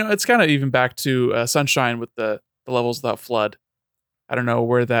 it's kind of even back to Sunshine with the levels without flood. I don't know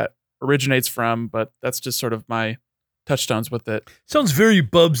where that originates from, but that's just sort of my touchstones with it. Sounds very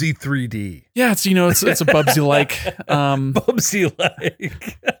Bubsy 3D. Yeah, it's a Bubsy like. Bubsy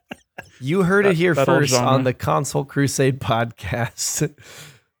like. You heard it here that old first genre. on the Console Crusade podcast.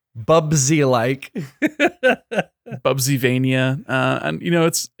 Bubsy like. Bubsyvania. And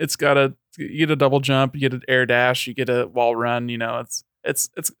it's got you get a double jump, you get an air dash, you get a wall run, it's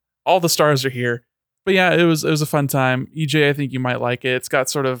all the stars are here. But yeah, it was a fun time. EJ, I think you might like it. It's got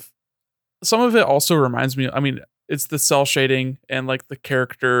sort of, some of it also reminds me, it's the cell shading and like the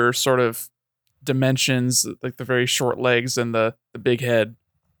character sort of dimensions, like the very short legs and the big head,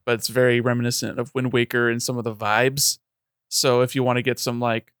 but it's very reminiscent of Wind Waker and some of the vibes. So if you want to get some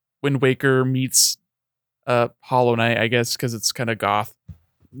like Wind Waker meets Hollow Knight, I guess, because it's kind of goth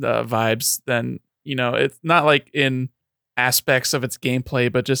vibes, then it's not like in aspects of its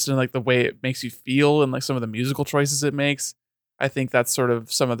gameplay, but just in like the way it makes you feel and like some of the musical choices it makes. I think that's sort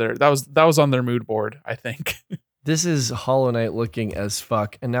of some of that was on their mood board, I think. This is Hollow Knight looking as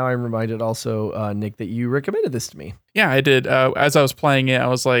fuck. And now I'm reminded also, Nick, that you recommended this to me. Yeah, I did. As I was playing it, I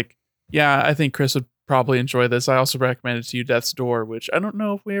was like, yeah, I think Chris would probably enjoy this. I also recommended to you Death's Door, which I don't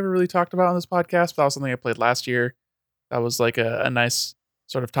know if we ever really talked about on this podcast, but that was something I played last year. That was like a nice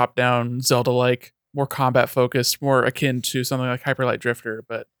sort of top-down Zelda-like, more combat-focused, more akin to something like Hyper Light Drifter,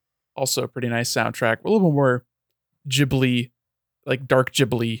 but also a pretty nice soundtrack. A little bit more Ghibli, like dark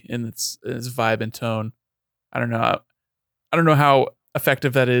Ghibli in its vibe and tone. I don't know how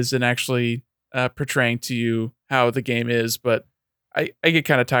effective that is in actually portraying to you how the game is, but I get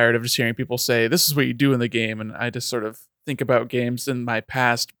kind of tired of just hearing people say, this is what you do in the game. And I just sort of think about games in my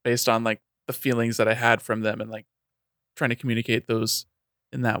past based on like the feelings that I had from them and like trying to communicate those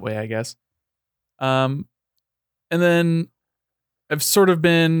in that way, I guess. And then I've sort of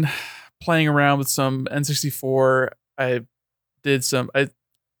been playing around with some N64. I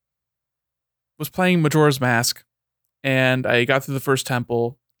was playing Majora's Mask, and I got through the first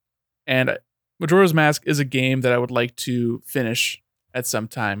temple, and Majora's Mask is a game that I would like to finish at some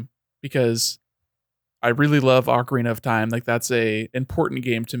time because I really love Ocarina of Time. Like, that's a important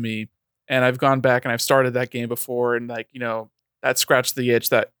game to me, and I've gone back and I've started that game before, and like, that scratched the itch,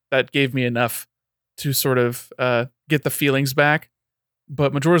 that gave me enough to sort of get the feelings back.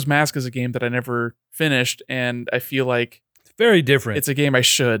 But Majora's Mask is a game that I never finished, and I feel like It's very different. it's a game I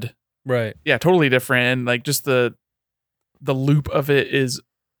should. Right. Yeah, totally different. And like just the loop of it is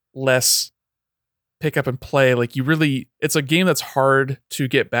less pick up and play. Like it's a game that's hard to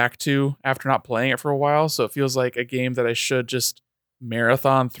get back to after not playing it for a while. So it feels like a game that I should just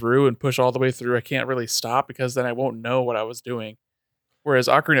marathon through and push all the way through. I can't really stop because then I won't know what I was doing. Whereas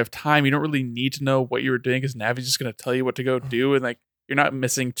Ocarina of Time, you don't really need to know what you were doing because Navi's just going to tell you what to go do. And like, you're not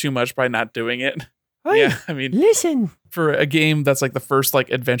missing too much by not doing it. Hey, Yeah, I mean, listen. for a game that's like the first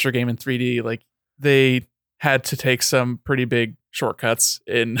like adventure game in 3D, like they had to take some pretty big shortcuts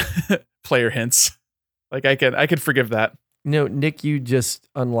in player hints. Like I could forgive that. Nick, you just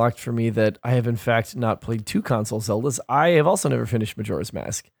unlocked for me that I have in fact not played two console Zeldas. I have also never finished Majora's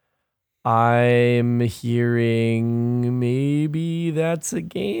Mask. I'm hearing maybe that's a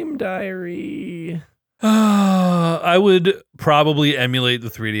game diary. I would probably emulate the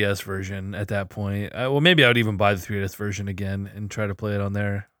 3DS version at that point. Well, maybe I would even buy the 3DS version again and try to play it on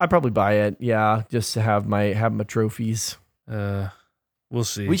there. I'd probably buy it, yeah, just to have my trophies. We'll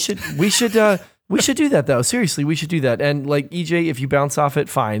see. We should do that though. Seriously, we should do that. And like EJ, if you bounce off it,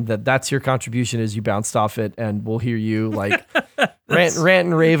 fine. That's your contribution is you bounced off it, and we'll hear you like rant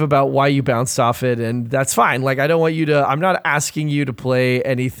and rave about why you bounced off it, and that's fine. Like I don't want you to. I'm not asking you to play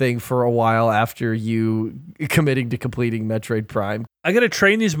anything for a while after you committing to completing Metroid Prime. I got to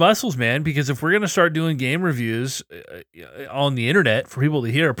train these muscles, man, because if we're gonna start doing game reviews on the internet for people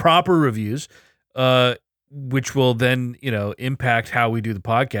to hear proper reviews, which will then impact how we do the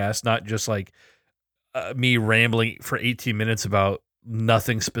podcast, not just like me rambling for 18 minutes about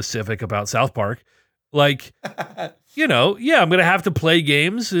nothing specific about South Park. Like, I'm going to have to play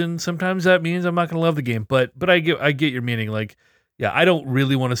games, and sometimes that means I'm not going to love the game, but I get your meaning. Like, yeah, I don't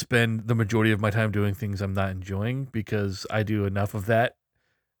really want to spend the majority of my time doing things I'm not enjoying, because I do enough of that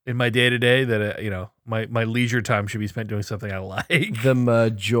in my day-to-day that, my leisure time should be spent doing something I like. The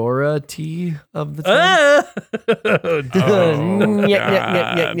majority of the time?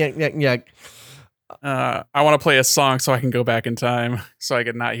 I want to play a song so I can go back in time so I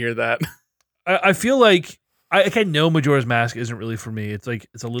can not hear that. I feel like I know Majora's Mask isn't really for me. It's like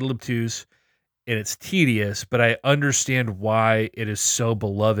it's a little obtuse and it's tedious, but I understand why it is so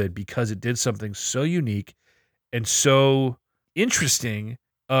beloved, because it did something so unique and so interesting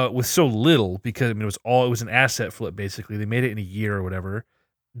with so little. Because it was an asset flip basically. They made it in a year or whatever.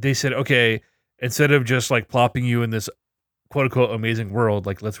 They said, okay, instead of just like plopping you in this quote unquote amazing world,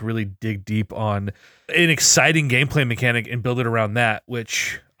 like let's really dig deep on an exciting gameplay mechanic and build it around that,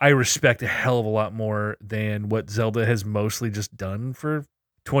 which I respect a hell of a lot more than what Zelda has mostly just done for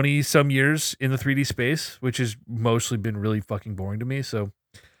 20 some years in the 3D space, which has mostly been really fucking boring to me. So,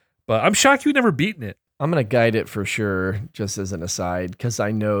 but I'm shocked you've never beaten it. I'm going to guide it for sure, just as an aside, because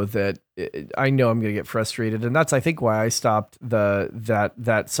I know that I'm going to get frustrated. And that's, I think, why I stopped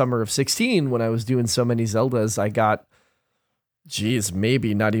that summer of 16 when I was doing so many Zeldas. I got,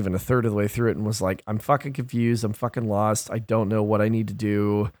 maybe not even a third of the way through it and was like, I'm fucking confused. I'm fucking lost. I don't know what I need to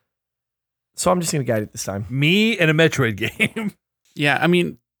do. So I'm just going to guide it this time. Me and a Metroid game. Yeah, I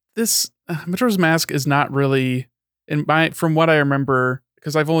mean, this Majora's Mask is not really, from what I remember,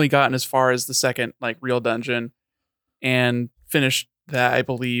 because I've only gotten as far as the second like real dungeon and finished that, I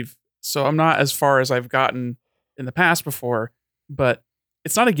believe. So I'm not as far as I've gotten in the past before, but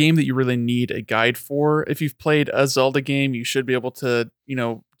it's not a game that you really need a guide for. If you've played a Zelda game, you should be able to,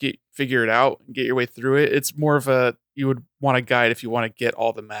 figure it out and get your way through it. It's more of you would want a guide if you want to get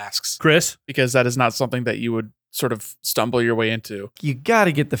all the masks. Chris? Because that is not something that you would sort of stumble your way into. You got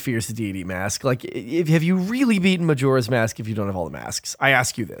to get the Fierce Deity mask. Like, have you really beaten Majora's Mask if you don't have all the masks? I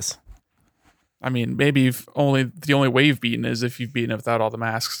ask you this. I mean, maybe the only way you've beaten is if you've beaten it without all the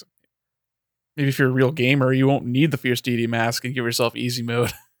masks. Maybe if you're a real gamer, you won't need the Fierce Deity mask and give yourself easy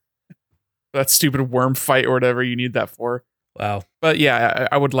mode. That stupid worm fight or whatever you need that for. Wow. But yeah,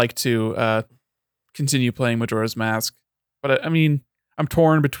 I would like to continue playing Majora's Mask. But I mean, I'm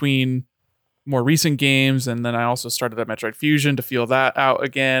torn between more recent games, and then I also started at Metroid Fusion to feel that out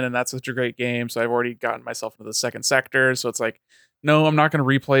again, and that's such a great game. So I've already gotten myself into the second sector. So it's like, no, I'm not going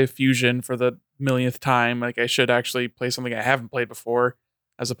to replay Fusion for the millionth time. Like, I should actually play something I haven't played before,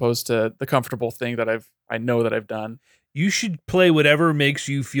 as opposed to the comfortable thing that I know that I've done. You should play whatever makes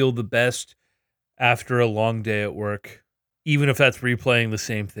you feel the best after a long day at work, even if that's replaying the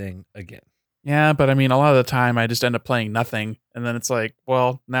same thing again. Yeah, but I mean, a lot of the time I just end up playing nothing, and then it's like,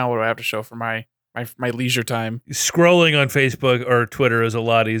 well, now what do I have to show for my leisure time? Scrolling on Facebook or Twitter is a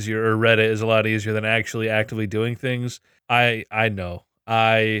lot easier, or Reddit is a lot easier than actually actively doing things. I know.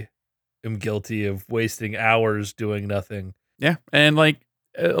 I am guilty of wasting hours doing nothing. Yeah, and like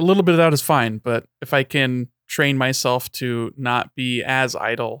a little bit of that is fine, but if I can train myself to not be as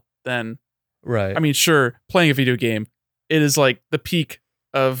idle, then right. I mean, sure, playing a video game, it is like the peak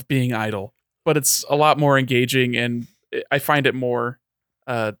of being idle, but it's a lot more engaging, and I find it more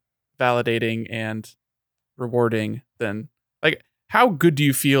validating and rewarding than, like, how good do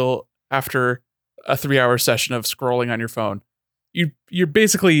you feel after a 3-hour session of scrolling on your phone? You're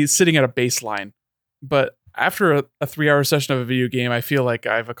basically sitting at a baseline, but after a 3-hour session of a video game, I feel like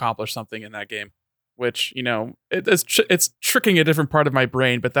I've accomplished something in that game, which, it's tricking a different part of my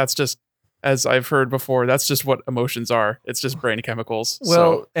brain, but that's just, as I've heard before, that's just what emotions are. It's just brain chemicals.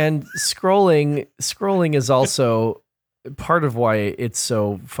 Well, and scrolling is also part of why it's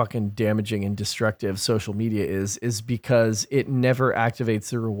so fucking damaging and destructive. Social media is because it never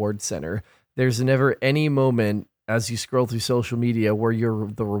activates the reward center. There's never any moment as you scroll through social media where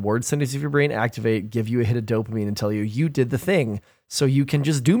the reward centers of your brain activate, give you a hit of dopamine and tell you did the thing. So you can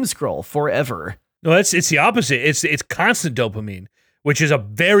just doom scroll forever. No, it's the opposite. It's constant dopamine, which is a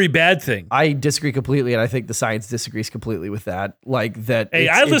very bad thing. I disagree completely, and I think the science disagrees completely with that. Like that. Hey,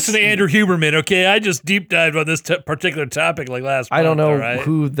 I listen to Andrew Huberman, okay? I just deep dived on this particular topic like last month. I don't know right?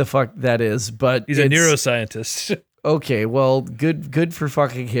 who the fuck that is, but He's a neuroscientist. Okay, well, good for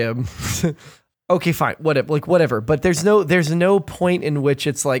fucking him. Okay, fine, whatever. But there's no point in which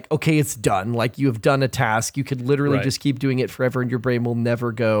it's like, okay, it's done. Like you have done a task. You could literally just keep doing it forever, and your brain will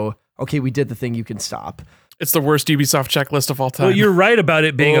never go, okay, we did the thing. You can stop. It's the worst Ubisoft checklist of all time. Well, you're right about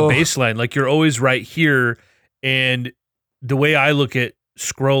it being a baseline. Like you're always right here. And the way I look at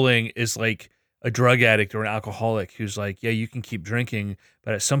scrolling is like a drug addict or an alcoholic who's like, yeah, you can keep drinking,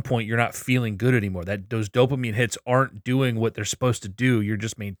 but at some point you're not feeling good anymore. That those dopamine hits aren't doing what they're supposed to do. You're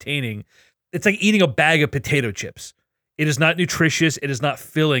just maintaining. It's like eating a bag of potato chips. It is not nutritious. It is not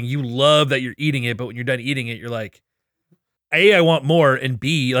filling. You love that you're eating it, but when you're done eating it, you're like, A, I want more, and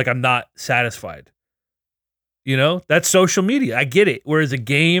B, like I'm not satisfied. You know, that's social media. I get it. Whereas a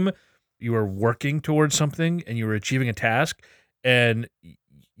game, you are working towards something and you are achieving a task and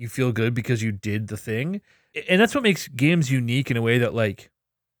you feel good because you did the thing. And that's what makes games unique in a way that like,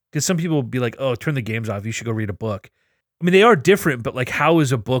 because some people will be like, oh, turn the games off. You should go read a book. I mean, they are different, but like, how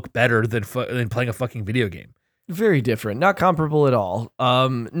is a book better than playing a fucking video game? Very different. Not comparable at all.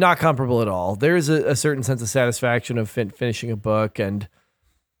 Not comparable at all. There is a certain sense of satisfaction of finishing a book, and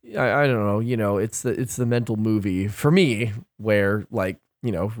I don't know, you know, it's the mental movie for me where like,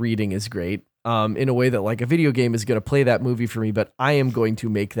 you know, reading is great. In a way that like a video game is going to play that movie for me, but I am going to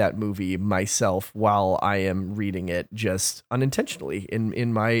make that movie myself while I am reading it just unintentionally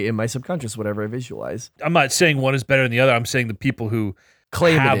in my subconscious, whatever I visualize. I'm not saying one is better than the other. I'm saying the people who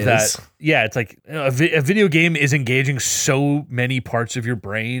claim have it that. is. Yeah, it's like a video game is engaging so many parts of your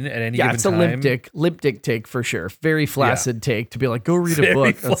brain at any given It's time. a lipstick take for sure. Very flaccid take to be like, go read a Very book.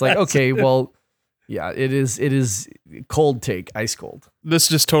 It's like, flaccid. okay, well, yeah, it is cold take, ice cold. This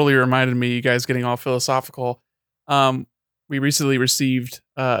just totally reminded me, you guys getting all philosophical. We recently received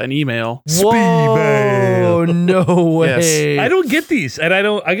an email. Whoa, no way. I don't get these, and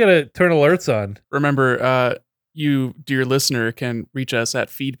I gotta turn alerts on. Remember, you, dear listener, can reach us at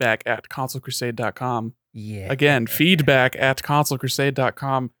feedback@consolecrusade.com. Yeah. Again,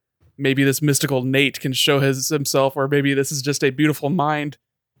 feedback@consolecrusade.com. Maybe this mystical Nate can show himself, or maybe this is just a beautiful mind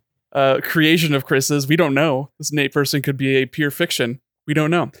creation of Chris's. We don't know. This Nate person could be a pure fiction. We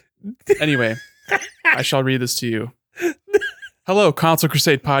don't know. Anyway, I shall read this to you. Hello, Console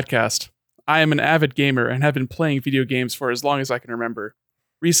Crusade podcast. I am an avid gamer and have been playing video games for as long as I can remember.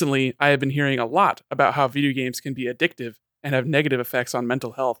 Recently, I have been hearing a lot about how video games can be addictive and have negative effects on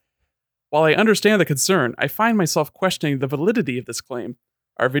mental health. While I understand the concern, I find myself questioning the validity of this claim.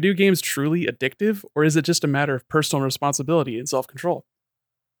 Are video games truly addictive, or is it just a matter of personal responsibility and self-control?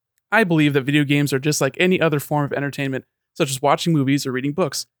 I believe that video games are just like any other form of entertainment, such as watching movies or reading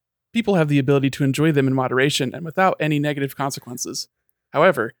books. People have the ability to enjoy them in moderation and without any negative consequences.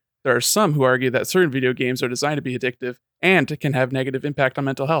 However, there are some who argue that certain video games are designed to be addictive and can have negative impact on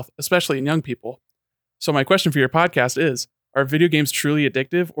mental health, especially in young people. So my question for your podcast is, are video games truly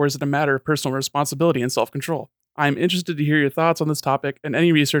addictive, or is it a matter of personal responsibility and self-control? I am interested to hear your thoughts on this topic and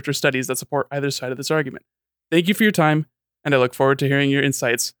any research or studies that support either side of this argument. Thank you for your time, and I look forward to hearing your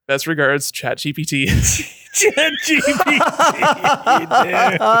insights. Best regards, ChatGPT. ChatGPT.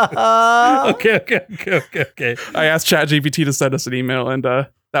 Okay. I asked ChatGPT to send us an email, and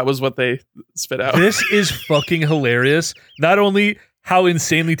that was what they spit out. This is fucking hilarious. Not only how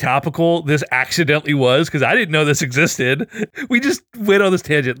insanely topical this accidentally was, because I didn't know this existed. We just went on this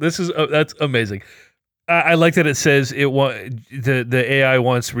tangent. That's amazing. I like that it says the AI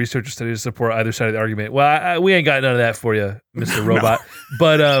wants research or studies to support either side of the argument. Well, we ain't got none of that for you, Mr. Robot.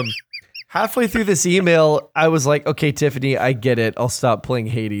 But halfway through this email, I was like, okay, Tiffany, I get it. I'll stop playing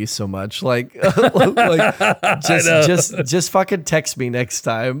Hades so much. Like just fucking text me next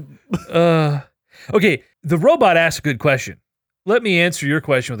time. Okay, the robot asked a good question. Let me answer your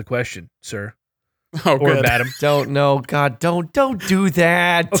question with a question, sir. Oh, or good. madam. Don't do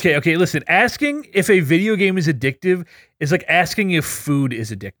that. Okay, listen. Asking if a video game is addictive is like asking if food is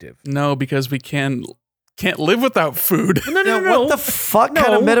addictive. No, because we can't live without food. No. What the fuck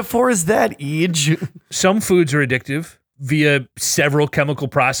kind of metaphor is that, Eej? Some foods are addictive via several chemical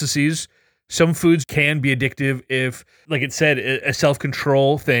processes. Some foods can be addictive if, like it said, a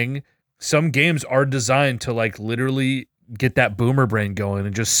self-control thing. Some games are designed to like literally get that boomer brain going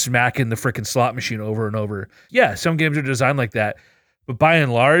and just smack in the freaking slot machine over and over. Yeah, some games are designed like that. But by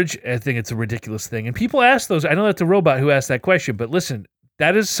and large, I think it's a ridiculous thing. And people ask those. I know that's a robot who asked that question, but listen,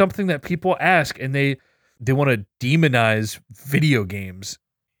 that is something that people ask, and they want to demonize video games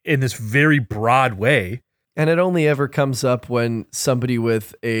in this very broad way. And it only ever comes up when somebody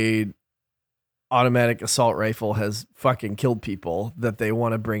with a automatic assault rifle has fucking killed people that they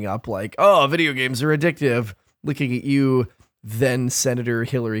want to bring up, like, oh, video games are addictive. Looking at you, then Senator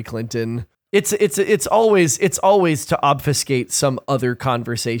Hillary Clinton. It's always to obfuscate some other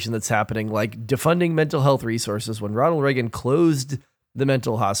conversation that's happening, like defunding mental health resources when Ronald Reagan closed the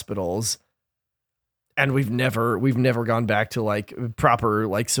mental hospitals. And we've never gone back to like proper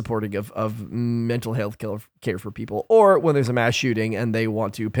like supporting of mental health care for people, or when there's a mass shooting and they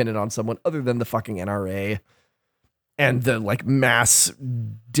want to pin it on someone other than the fucking NRA and the like mass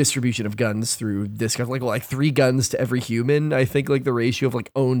distribution of guns through this kind of like 3 guns to every human. I think like the ratio of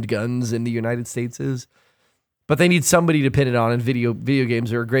like owned guns in the United States is, but they need somebody to pin it on, and video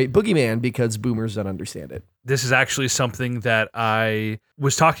games are a great boogeyman because boomers don't understand it. This is actually something that I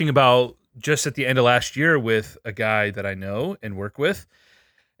was talking about just at the end of last year with a guy that I know and work with.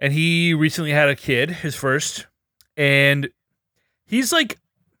 And he recently had a kid, his first, and he's like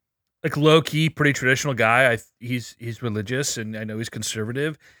low key, pretty traditional guy. He's religious, and I know he's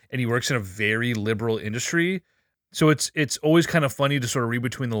conservative, and he works in a very liberal industry. So it's always kind of funny to sort of read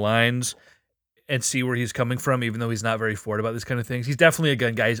between the lines and see where he's coming from, even though he's not very forward about this kind of things. He's definitely a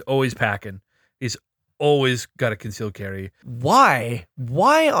gun guy. He's always packing. He's always got a concealed carry. Why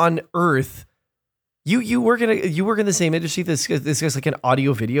on earth? You work in the same industry. This guy's like an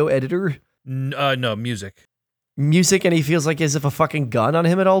audio video editor. No, music, and he feels like as if a fucking gun on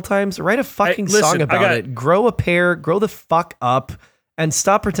him at all times. Write a fucking song about it. Grow a pair. Grow the fuck up, and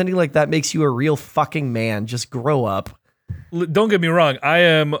stop pretending like that makes you a real fucking man. Just grow up. Don't get me wrong. I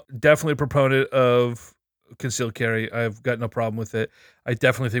am definitely a proponent of concealed carry. I've got no problem with it. I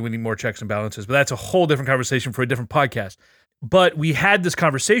definitely think we need more checks and balances, but that's a whole different conversation for a different podcast. But we had this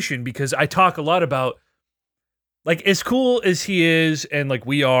conversation because I talk a lot about, like, as cool as he is and like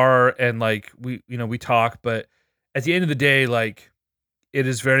we are, and like we talk, but at the end of the day, like, it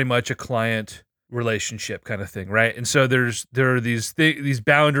is very much a client relationship kind of thing, right? And so there are these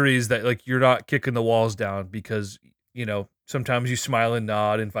boundaries that, like, you're not kicking the walls down because, sometimes you smile and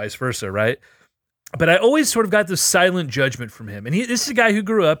nod and vice versa, right? But I always sort of got this silent judgment from him. And this is a guy who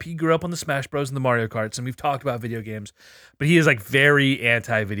grew up on the Smash Bros. And the Mario Karts, and we've talked about video games, but he is like very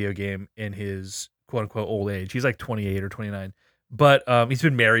anti-video game in his quote unquote old age. He's like 28 or 29. But he's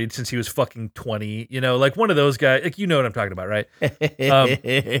been married since he was fucking 20, like one of those guys, like, what I'm talking about, right?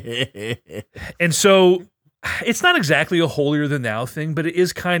 And so it's not exactly a holier than thou thing, but it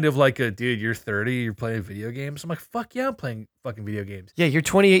is kind of like dude, you're 30, you're playing video games. I'm like, fuck yeah, I'm playing fucking video games. Yeah, you're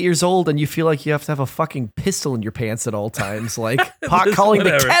 28 years old and you feel like you have to have a fucking pistol in your pants at all times. Like, pot calling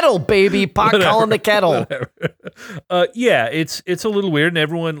the kettle, baby. Pot calling the kettle. Yeah, it's a little weird, and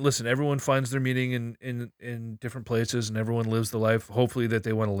everyone finds their meaning in different places, and everyone lives the life, hopefully, that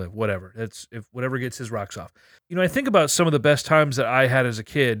they want to live. Whatever. That's if whatever gets his rocks off. I think about some of the best times that I had as a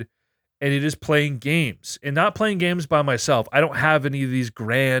kid, and it is playing games, and not playing games by myself. I don't have any of these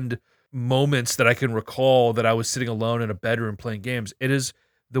grand moments that I can recall that I was sitting alone in a bedroom playing games. It is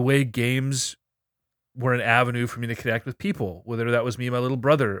the way games were an avenue for me to connect with people, whether that was me and my little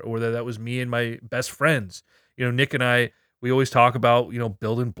brother, or whether that was me and my best friends. Nick and I, we always talk about,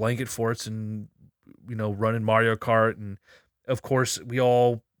 building blanket forts and, running Mario Kart. And of course, we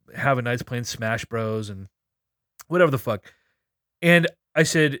all have a night playing Smash Bros. And whatever the fuck. And I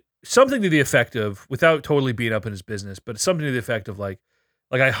said, something to the effect of, without totally being up in his business, but something to the effect of like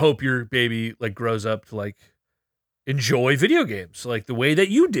I hope your baby like grows up to like enjoy video games like the way that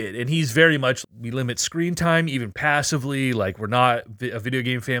you did. And he's very much, we limit screen time, even passively. Like, we're not a video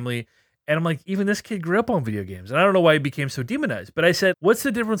game family. And I'm like, even this kid grew up on video games. And I don't know why he became so demonized. But I said, what's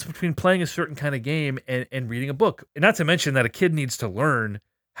the difference between playing a certain kind of game and reading a book? And not to mention that a kid needs to learn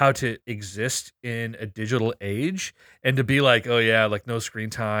how to exist in a digital age, and to be like, oh yeah, like no screen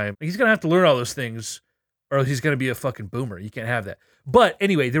time. He's going to have to learn all those things, or he's going to be a fucking boomer. You can't have that. But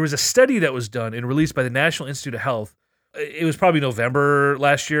anyway, there was a study that was done and released by the National Institute of Health. It was probably November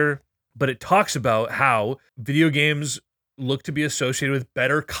last year, but it talks about how video games look to be associated with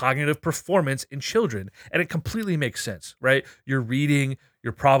better cognitive performance in children. And it completely makes sense, right? You're reading,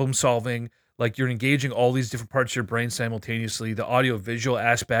 you're problem solving, like you're engaging all these different parts of your brain simultaneously. The audio visual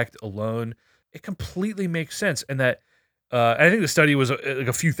aspect alone, it completely makes sense. And that, I think the study was like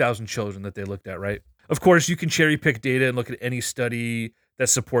a few thousand children that they looked at, right? Of course, you can cherry pick data and look at any study that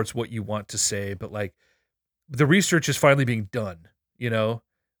supports what you want to say, but like the research is finally being done,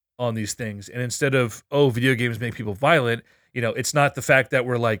 on these things. And instead of, video games make people violent, You know, it's not the fact that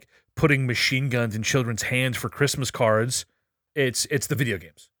we're like putting machine guns in children's hands for Christmas cards. It's the video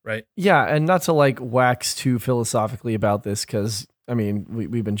games, right? Yeah, and not to like wax too philosophically about this, because I mean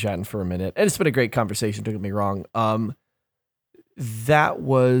we've been chatting for a minute, and it's been a great conversation. Don't get me wrong. That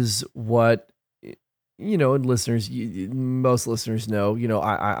was what, you know, and listeners, most listeners know. You know,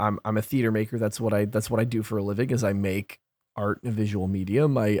 I'm a theater maker. That's what I do for a living. Is I make art in a visual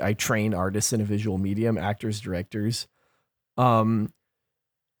medium. I train artists in a visual medium, actors, directors.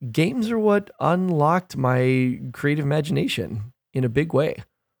 Games are what unlocked my creative imagination in a big way.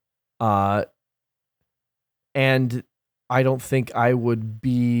 And I don't think I would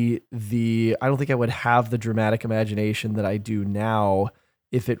have the dramatic imagination that I do now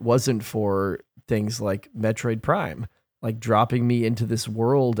if it wasn't for things like Metroid Prime, like dropping me into this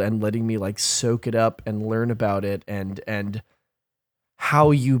world and letting me like soak it up and learn about it, and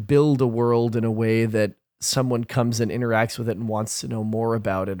how you build a world in a way that someone comes and interacts with it and wants to know more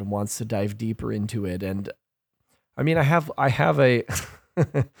about it and wants to dive deeper into it. And I mean, I have a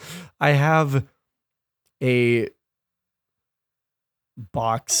I have a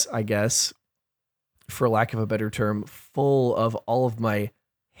box, I guess, for lack of a better term, full of all of my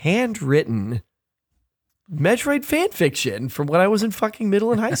handwritten Metroid fan fiction from when I was in fucking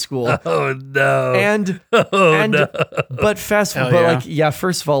middle and high school. Oh no. And no. but first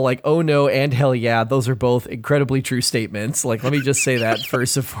of all, like, oh no and hell yeah, those are both incredibly true statements. Like, let me just say that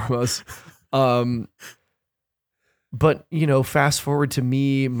first and foremost. But you know, fast forward to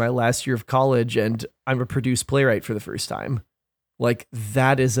me, my last year of college, and I'm a produced playwright for the first time. Like,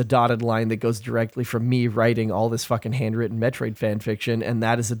 that is a dotted line that goes directly from me writing all this fucking handwritten Metroid fan fiction, and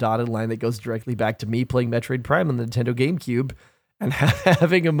that is a dotted line that goes directly back to me playing Metroid Prime on the Nintendo GameCube and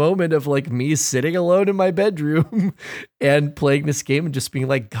having a moment of like me sitting alone in my bedroom and playing this game and just being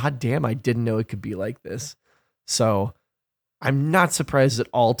like, God damn, I didn't know it could be like this. So I'm not surprised at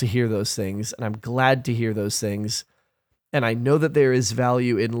all to hear those things, and I'm glad to hear those things. And I know that there is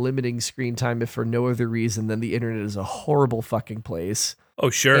value in limiting screen time, if for no other reason than the internet is a horrible fucking place. Oh,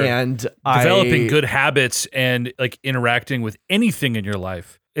 sure. And developing good habits and like interacting with anything in your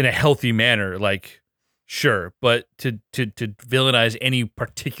life in a healthy manner, like, sure. But to villainize any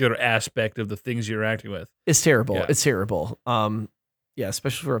particular aspect of the things you're interacting with. It's terrible. Yeah. It's terrible. Yeah,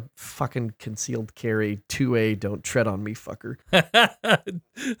 especially for a fucking concealed carry 2A, don't tread on me, fucker.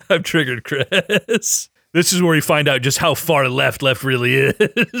 I'm triggered, Chris. This is where you find out just how far left really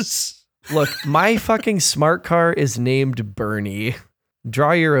is. Look, my fucking smart car is named Bernie.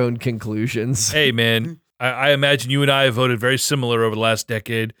 Draw your own conclusions. Hey, man, I imagine you and I have voted very similar over the last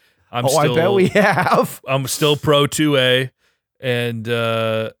decade. I bet we have. I'm still pro 2A, and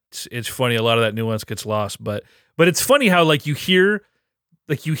it's funny, a lot of that nuance gets lost. But it's funny how like you hear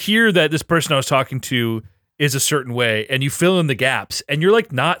that this person I was talking to is a certain way, and you fill in the gaps, and you're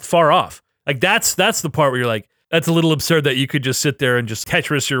like not far off. Like that's the part where you're like, that's a little absurd that you could just sit there and just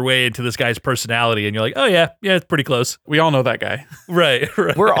Tetris your way into this guy's personality, and you're like, oh yeah, it's pretty close. We all know that guy. Right.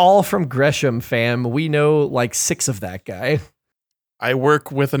 We're all from Gresham, fam. We know like 6 of that guy. I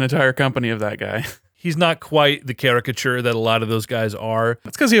work with an entire company of that guy. He's not quite the caricature that a lot of those guys are.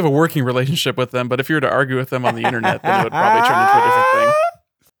 That's because you have a working relationship with them, but if you were to argue with them on the internet, then it would probably turn into a different thing.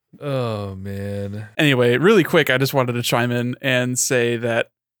 Oh, man. Anyway, really quick, I just wanted to chime in and say that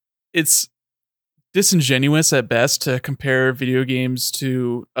it's disingenuous at best to compare video games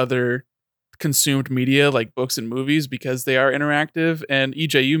to other consumed media like books and movies because they are interactive. And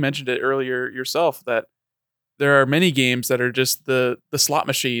EJ, you mentioned it earlier yourself that there are many games that are just the slot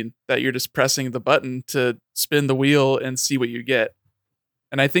machine that you're just pressing the button to spin the wheel and see what you get.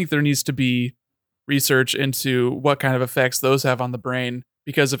 And I think there needs to be research into what kind of effects those have on the brain,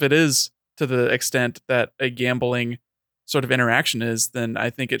 because if it is to the extent that a gambling sort of interaction is, then I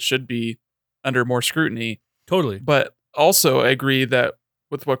think it should be under more scrutiny. Totally. But also I agree that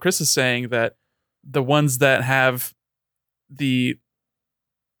with what Chris is saying, that the ones that have the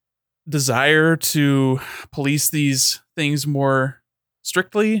desire to police these things more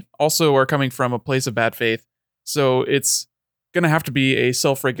strictly also are coming from a place of bad faith. So it's going to have to be a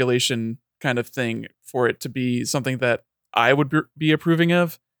self-regulation kind of thing for it to be something that I would be approving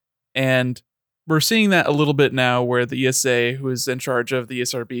of. And we're seeing that a little bit now where the ESA, who is in charge of the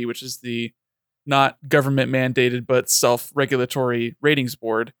ESRB, which is the not government mandated, but self-regulatory ratings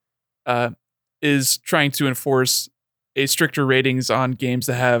board, is trying to enforce a stricter ratings on games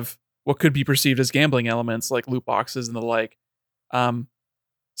that have what could be perceived as gambling elements like loot boxes and the like.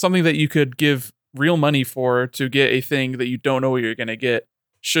 Something that you could give real money for to get a thing that you don't know what you're going to get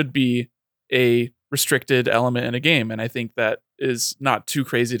should be a restricted element in a game. And I think that is not too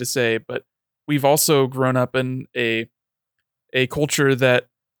crazy to say, but we've also grown up in a a culture that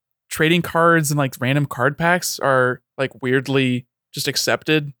trading cards and like random card packs are like weirdly just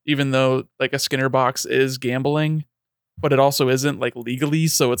accepted, even though like a Skinner box is gambling, but it also isn't like legally.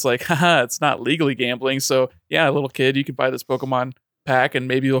 So it's like, haha, it's not legally gambling. So yeah, little kid, you could buy this Pokemon pack and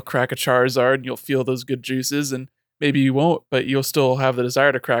maybe you'll crack a Charizard and you'll feel those good juices, and maybe you won't, but you'll still have the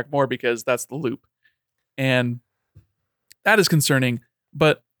desire to crack more because that's the loop. And that is concerning.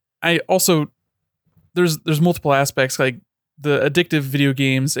 But I also, there's multiple aspects, like the addictive video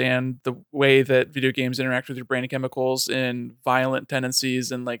games and the way that video games interact with your brain and chemicals and violent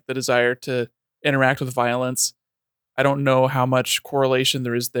tendencies and like the desire to interact with violence. I don't know how much correlation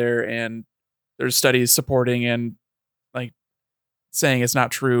there is there, and there's studies supporting and like saying it's not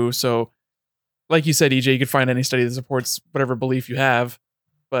true. So like you said, EJ, you could find any study that supports whatever belief you have,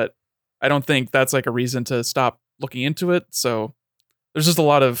 but I don't think that's like a reason to stop looking into it. So there's just a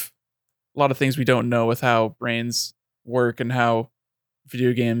lot of things we don't know with how brains work and how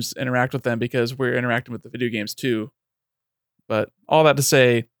video games interact with them, because we're interacting with the video games too. But all that to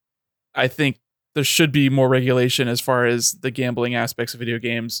say, I think there should be more regulation as far as the gambling aspects of video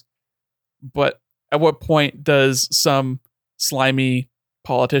games. But at what point does some slimy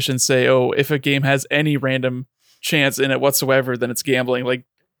politician say, oh, if a game has any random chance in it whatsoever, then it's gambling? Like,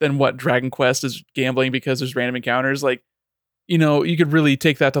 then what, Dragon Quest is gambling because there's random encounters? Like, you know, you could really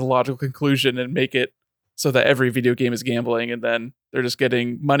take that to the logical conclusion and make it so that every video game is gambling, and then they're just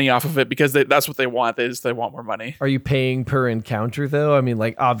getting money off of it because that's what they want. They want more money. Are you paying per encounter though? I mean,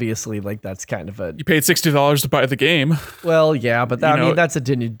 like obviously, like that's kind of a. You paid $60 to buy the game. Well, yeah, but that, You know, I mean that's a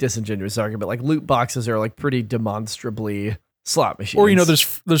disingenuous argument. Like loot boxes are like pretty demonstrably slot machines. Or, you know,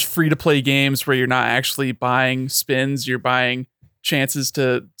 there's free to play games where you're not actually buying spins, you're buying chances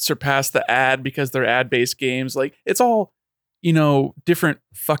to surpass the ad because they're ad based games. Like, it's all, you know, different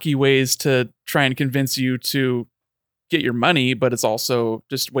fucky ways to try and convince you to get your money, but it's also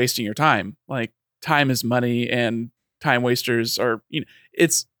just wasting your time. Like, time is money, and time wasters are, you know,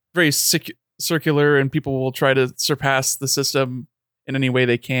 it's very circular, and people will try to surpass the system in any way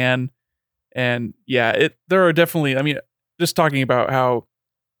they can. And yeah, there are definitely, I mean, just talking about how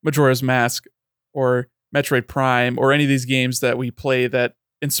Majora's Mask or Metroid Prime or any of these games that we play that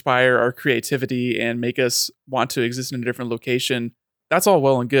inspire our creativity and make us want to exist in a different location, that's all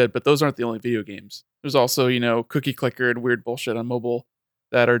well and good, but those aren't the only video games. There's also, you know, cookie clicker and weird bullshit on mobile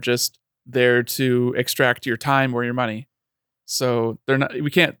that are just there to extract your time or your money. So we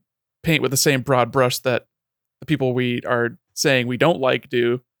can't paint with the same broad brush that the people we are saying we don't like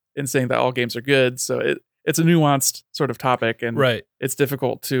do in saying that all games are good. So it's a nuanced sort of topic, and Right. it's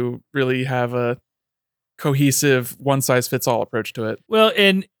difficult to really have a cohesive one-size-fits-all approach to it. Well,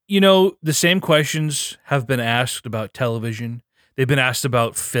 and you know, the same questions have been asked about television. They've been asked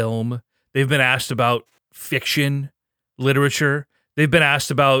about film. They've been asked about fiction, literature. They've been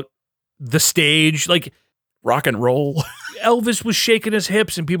asked about the stage. Like, Rock and roll. Elvis was shaking his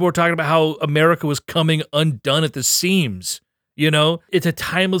hips and people were talking about how America was coming undone at the seams. You know, it's a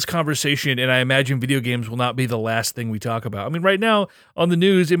timeless conversation, and I imagine video games will not be the last thing we talk about. I mean, right now on the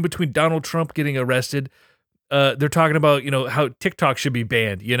news, in between Donald Trump getting arrested, they're talking about, you know, how TikTok should be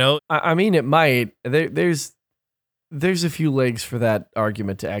banned, you know? I mean, it might. There's a few legs for that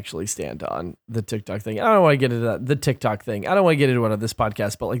argument to actually stand on, the TikTok thing. I don't want to get into that, the TikTok thing. I don't want to get into it on this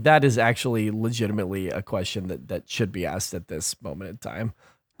podcast, but like that is actually legitimately a question that should be asked at this moment in time.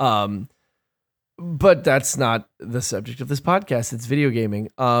 But that's not the subject of this podcast. It's video gaming.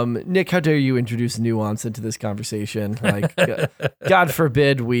 Nick, how dare you introduce nuance into this conversation? Like, God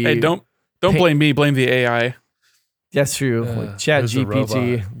forbid we. Hey, don't blame me. Blame the AI. That's true. Like Chat there's a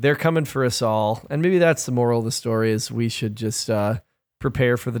GPT, robot. they're coming for us all. And maybe that's the moral of the story: is we should just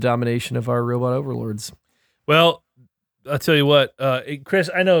prepare for the domination of our robot overlords. Well, I'll tell you what, Chris,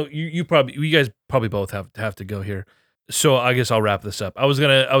 I know you guys probably both have to go here. So I guess I'll wrap this up. I was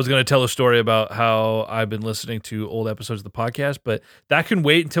gonna tell a story about how I've been listening to old episodes of the podcast, but that can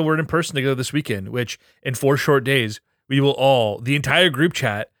wait until we're in person together this weekend, which in 4 short days, the entire group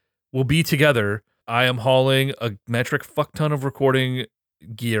chat will be together. I am hauling a metric fuck ton of recording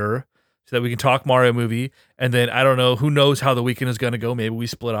gear so that we can talk Mario movie. And then I don't know, who knows how the weekend is going to go. Maybe we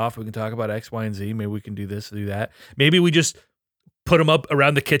split off. We can talk about X, Y, and Z. Maybe we can do this, do that. Maybe we just put them up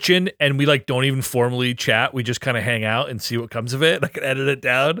around the kitchen and we like don't even formally chat. We just kind of hang out and see what comes of it. I can edit it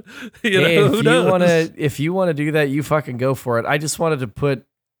down. If you want to do that, you fucking go for it. I just wanted to put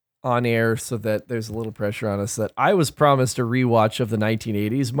on air so that there's a little pressure on us that I was promised a rewatch of the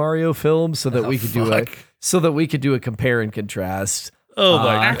 1980s Mario film so that we could do a compare and contrast. Oh my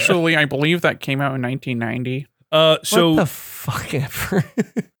God. Actually, I believe that came out in 1990. What So the fuck ever?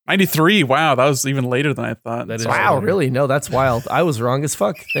 93. Wow, that was even later than I thought. That is Wow, later. really? No, that's wild. I was wrong as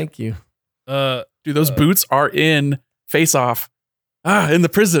fuck. Thank you. Dude, those boots are in Face Off. In the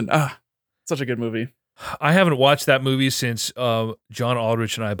prison. Such a good movie. I haven't watched that movie since John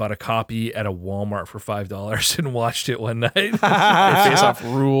Aldrich and I bought a copy at a Walmart for $5 and watched it one night. Face Off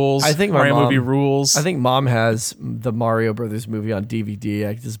rules. I think my Mario mom- movie rules. I think mom has the Mario Brothers movie on DVD.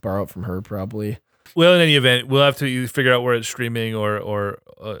 I could just borrow it from her probably. Well, in any event, we'll have to either figure out where it's streaming or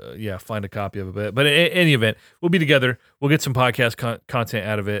find a copy of it. But in any event, we'll be together. We'll get some podcast content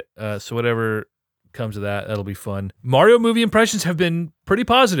out of it. So whatever comes of that, that'll be fun. Mario movie impressions have been pretty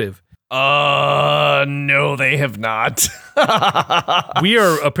positive. No, they have not. We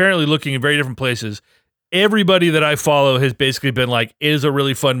are apparently looking in very different places. Everybody that I follow has basically been like, it is a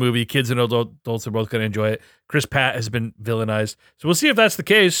really fun movie. Kids and adults are both going to enjoy it. Chris Pratt has been villainized. So we'll see if that's the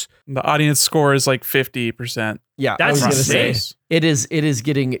case. The audience score is like 50%. Yeah, That's I was gonna insane. say it is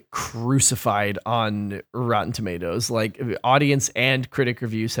getting crucified on Rotten Tomatoes. Like audience and critic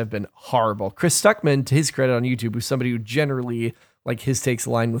reviews have been horrible. Chris Stuckman, to his credit on YouTube, who's somebody who generally like his takes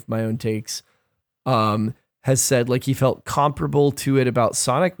align with my own takes, has said like he felt comparable to it about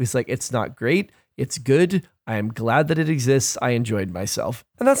Sonic. He's like, it's not great, it's good. I am glad that it exists. I enjoyed myself,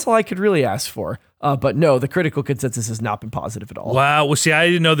 and that's all I could really ask for. But no, the critical consensus has not been positive at all. Wow. Well, see, I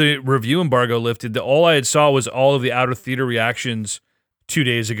didn't know the review embargo lifted. All I had saw was all of the out of theater reactions 2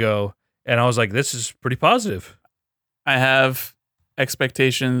 days ago. And I was like, this is pretty positive. I have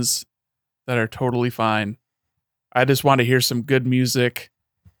expectations that are totally fine. I just want to hear some good music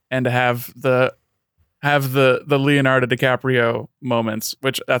and to have the Leonardo DiCaprio moments,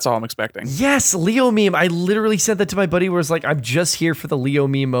 which that's all I'm expecting. Yes, Leo meme. I literally said that to my buddy where it's like, I'm just here for the Leo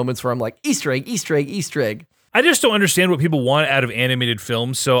meme moments where I'm like, Easter egg, Easter egg, Easter egg. I just don't understand what people want out of animated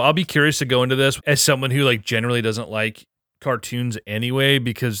films. So I'll be curious to go into this as someone who like generally doesn't like cartoons anyway,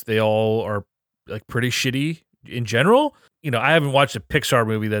 because they all are like pretty shitty in general. You know, I haven't watched a Pixar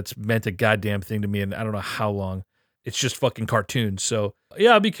movie that's meant a goddamn thing to me in I don't know how long. It's just fucking cartoons. So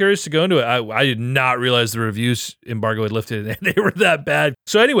yeah, I'll be curious to go into it. I did not realize the reviews embargo had lifted and they were that bad.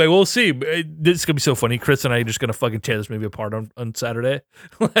 So anyway, we'll see. This is going to be so funny. Chris and I are just going to fucking tear this movie apart on Saturday.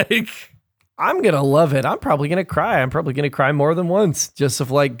 Like, I'm going to love it. I'm probably going to cry. I'm probably going to cry more than once. Just of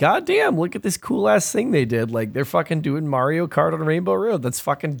like, goddamn, look at this cool ass thing they did. Like they're fucking doing Mario Kart on Rainbow Road. That's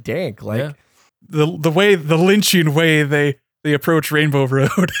fucking dank. Like yeah. The Lynchian way they approach Rainbow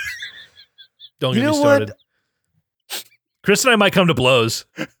Road. Don't You get me know started. what? Chris and I might come to blows.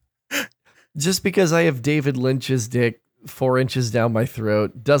 Just because I have David Lynch's dick 4 inches down my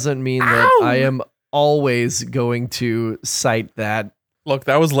throat doesn't mean that I am always going to cite that. Look,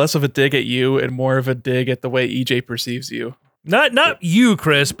 that was less of a dig at you and more of a dig at the way EJ perceives you. Not you,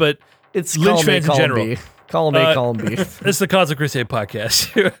 Chris, but It's Lynch column A, fans in column general. B. Column A, column B. this is the Cause of Crusade podcast.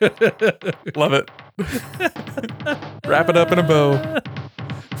 Love it. Wrap it up in a bow.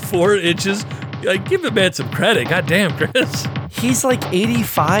 4 inches. Give the man some credit. God damn, Chris. He's like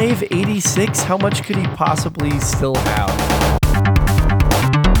 85, 86. How much could he possibly still have?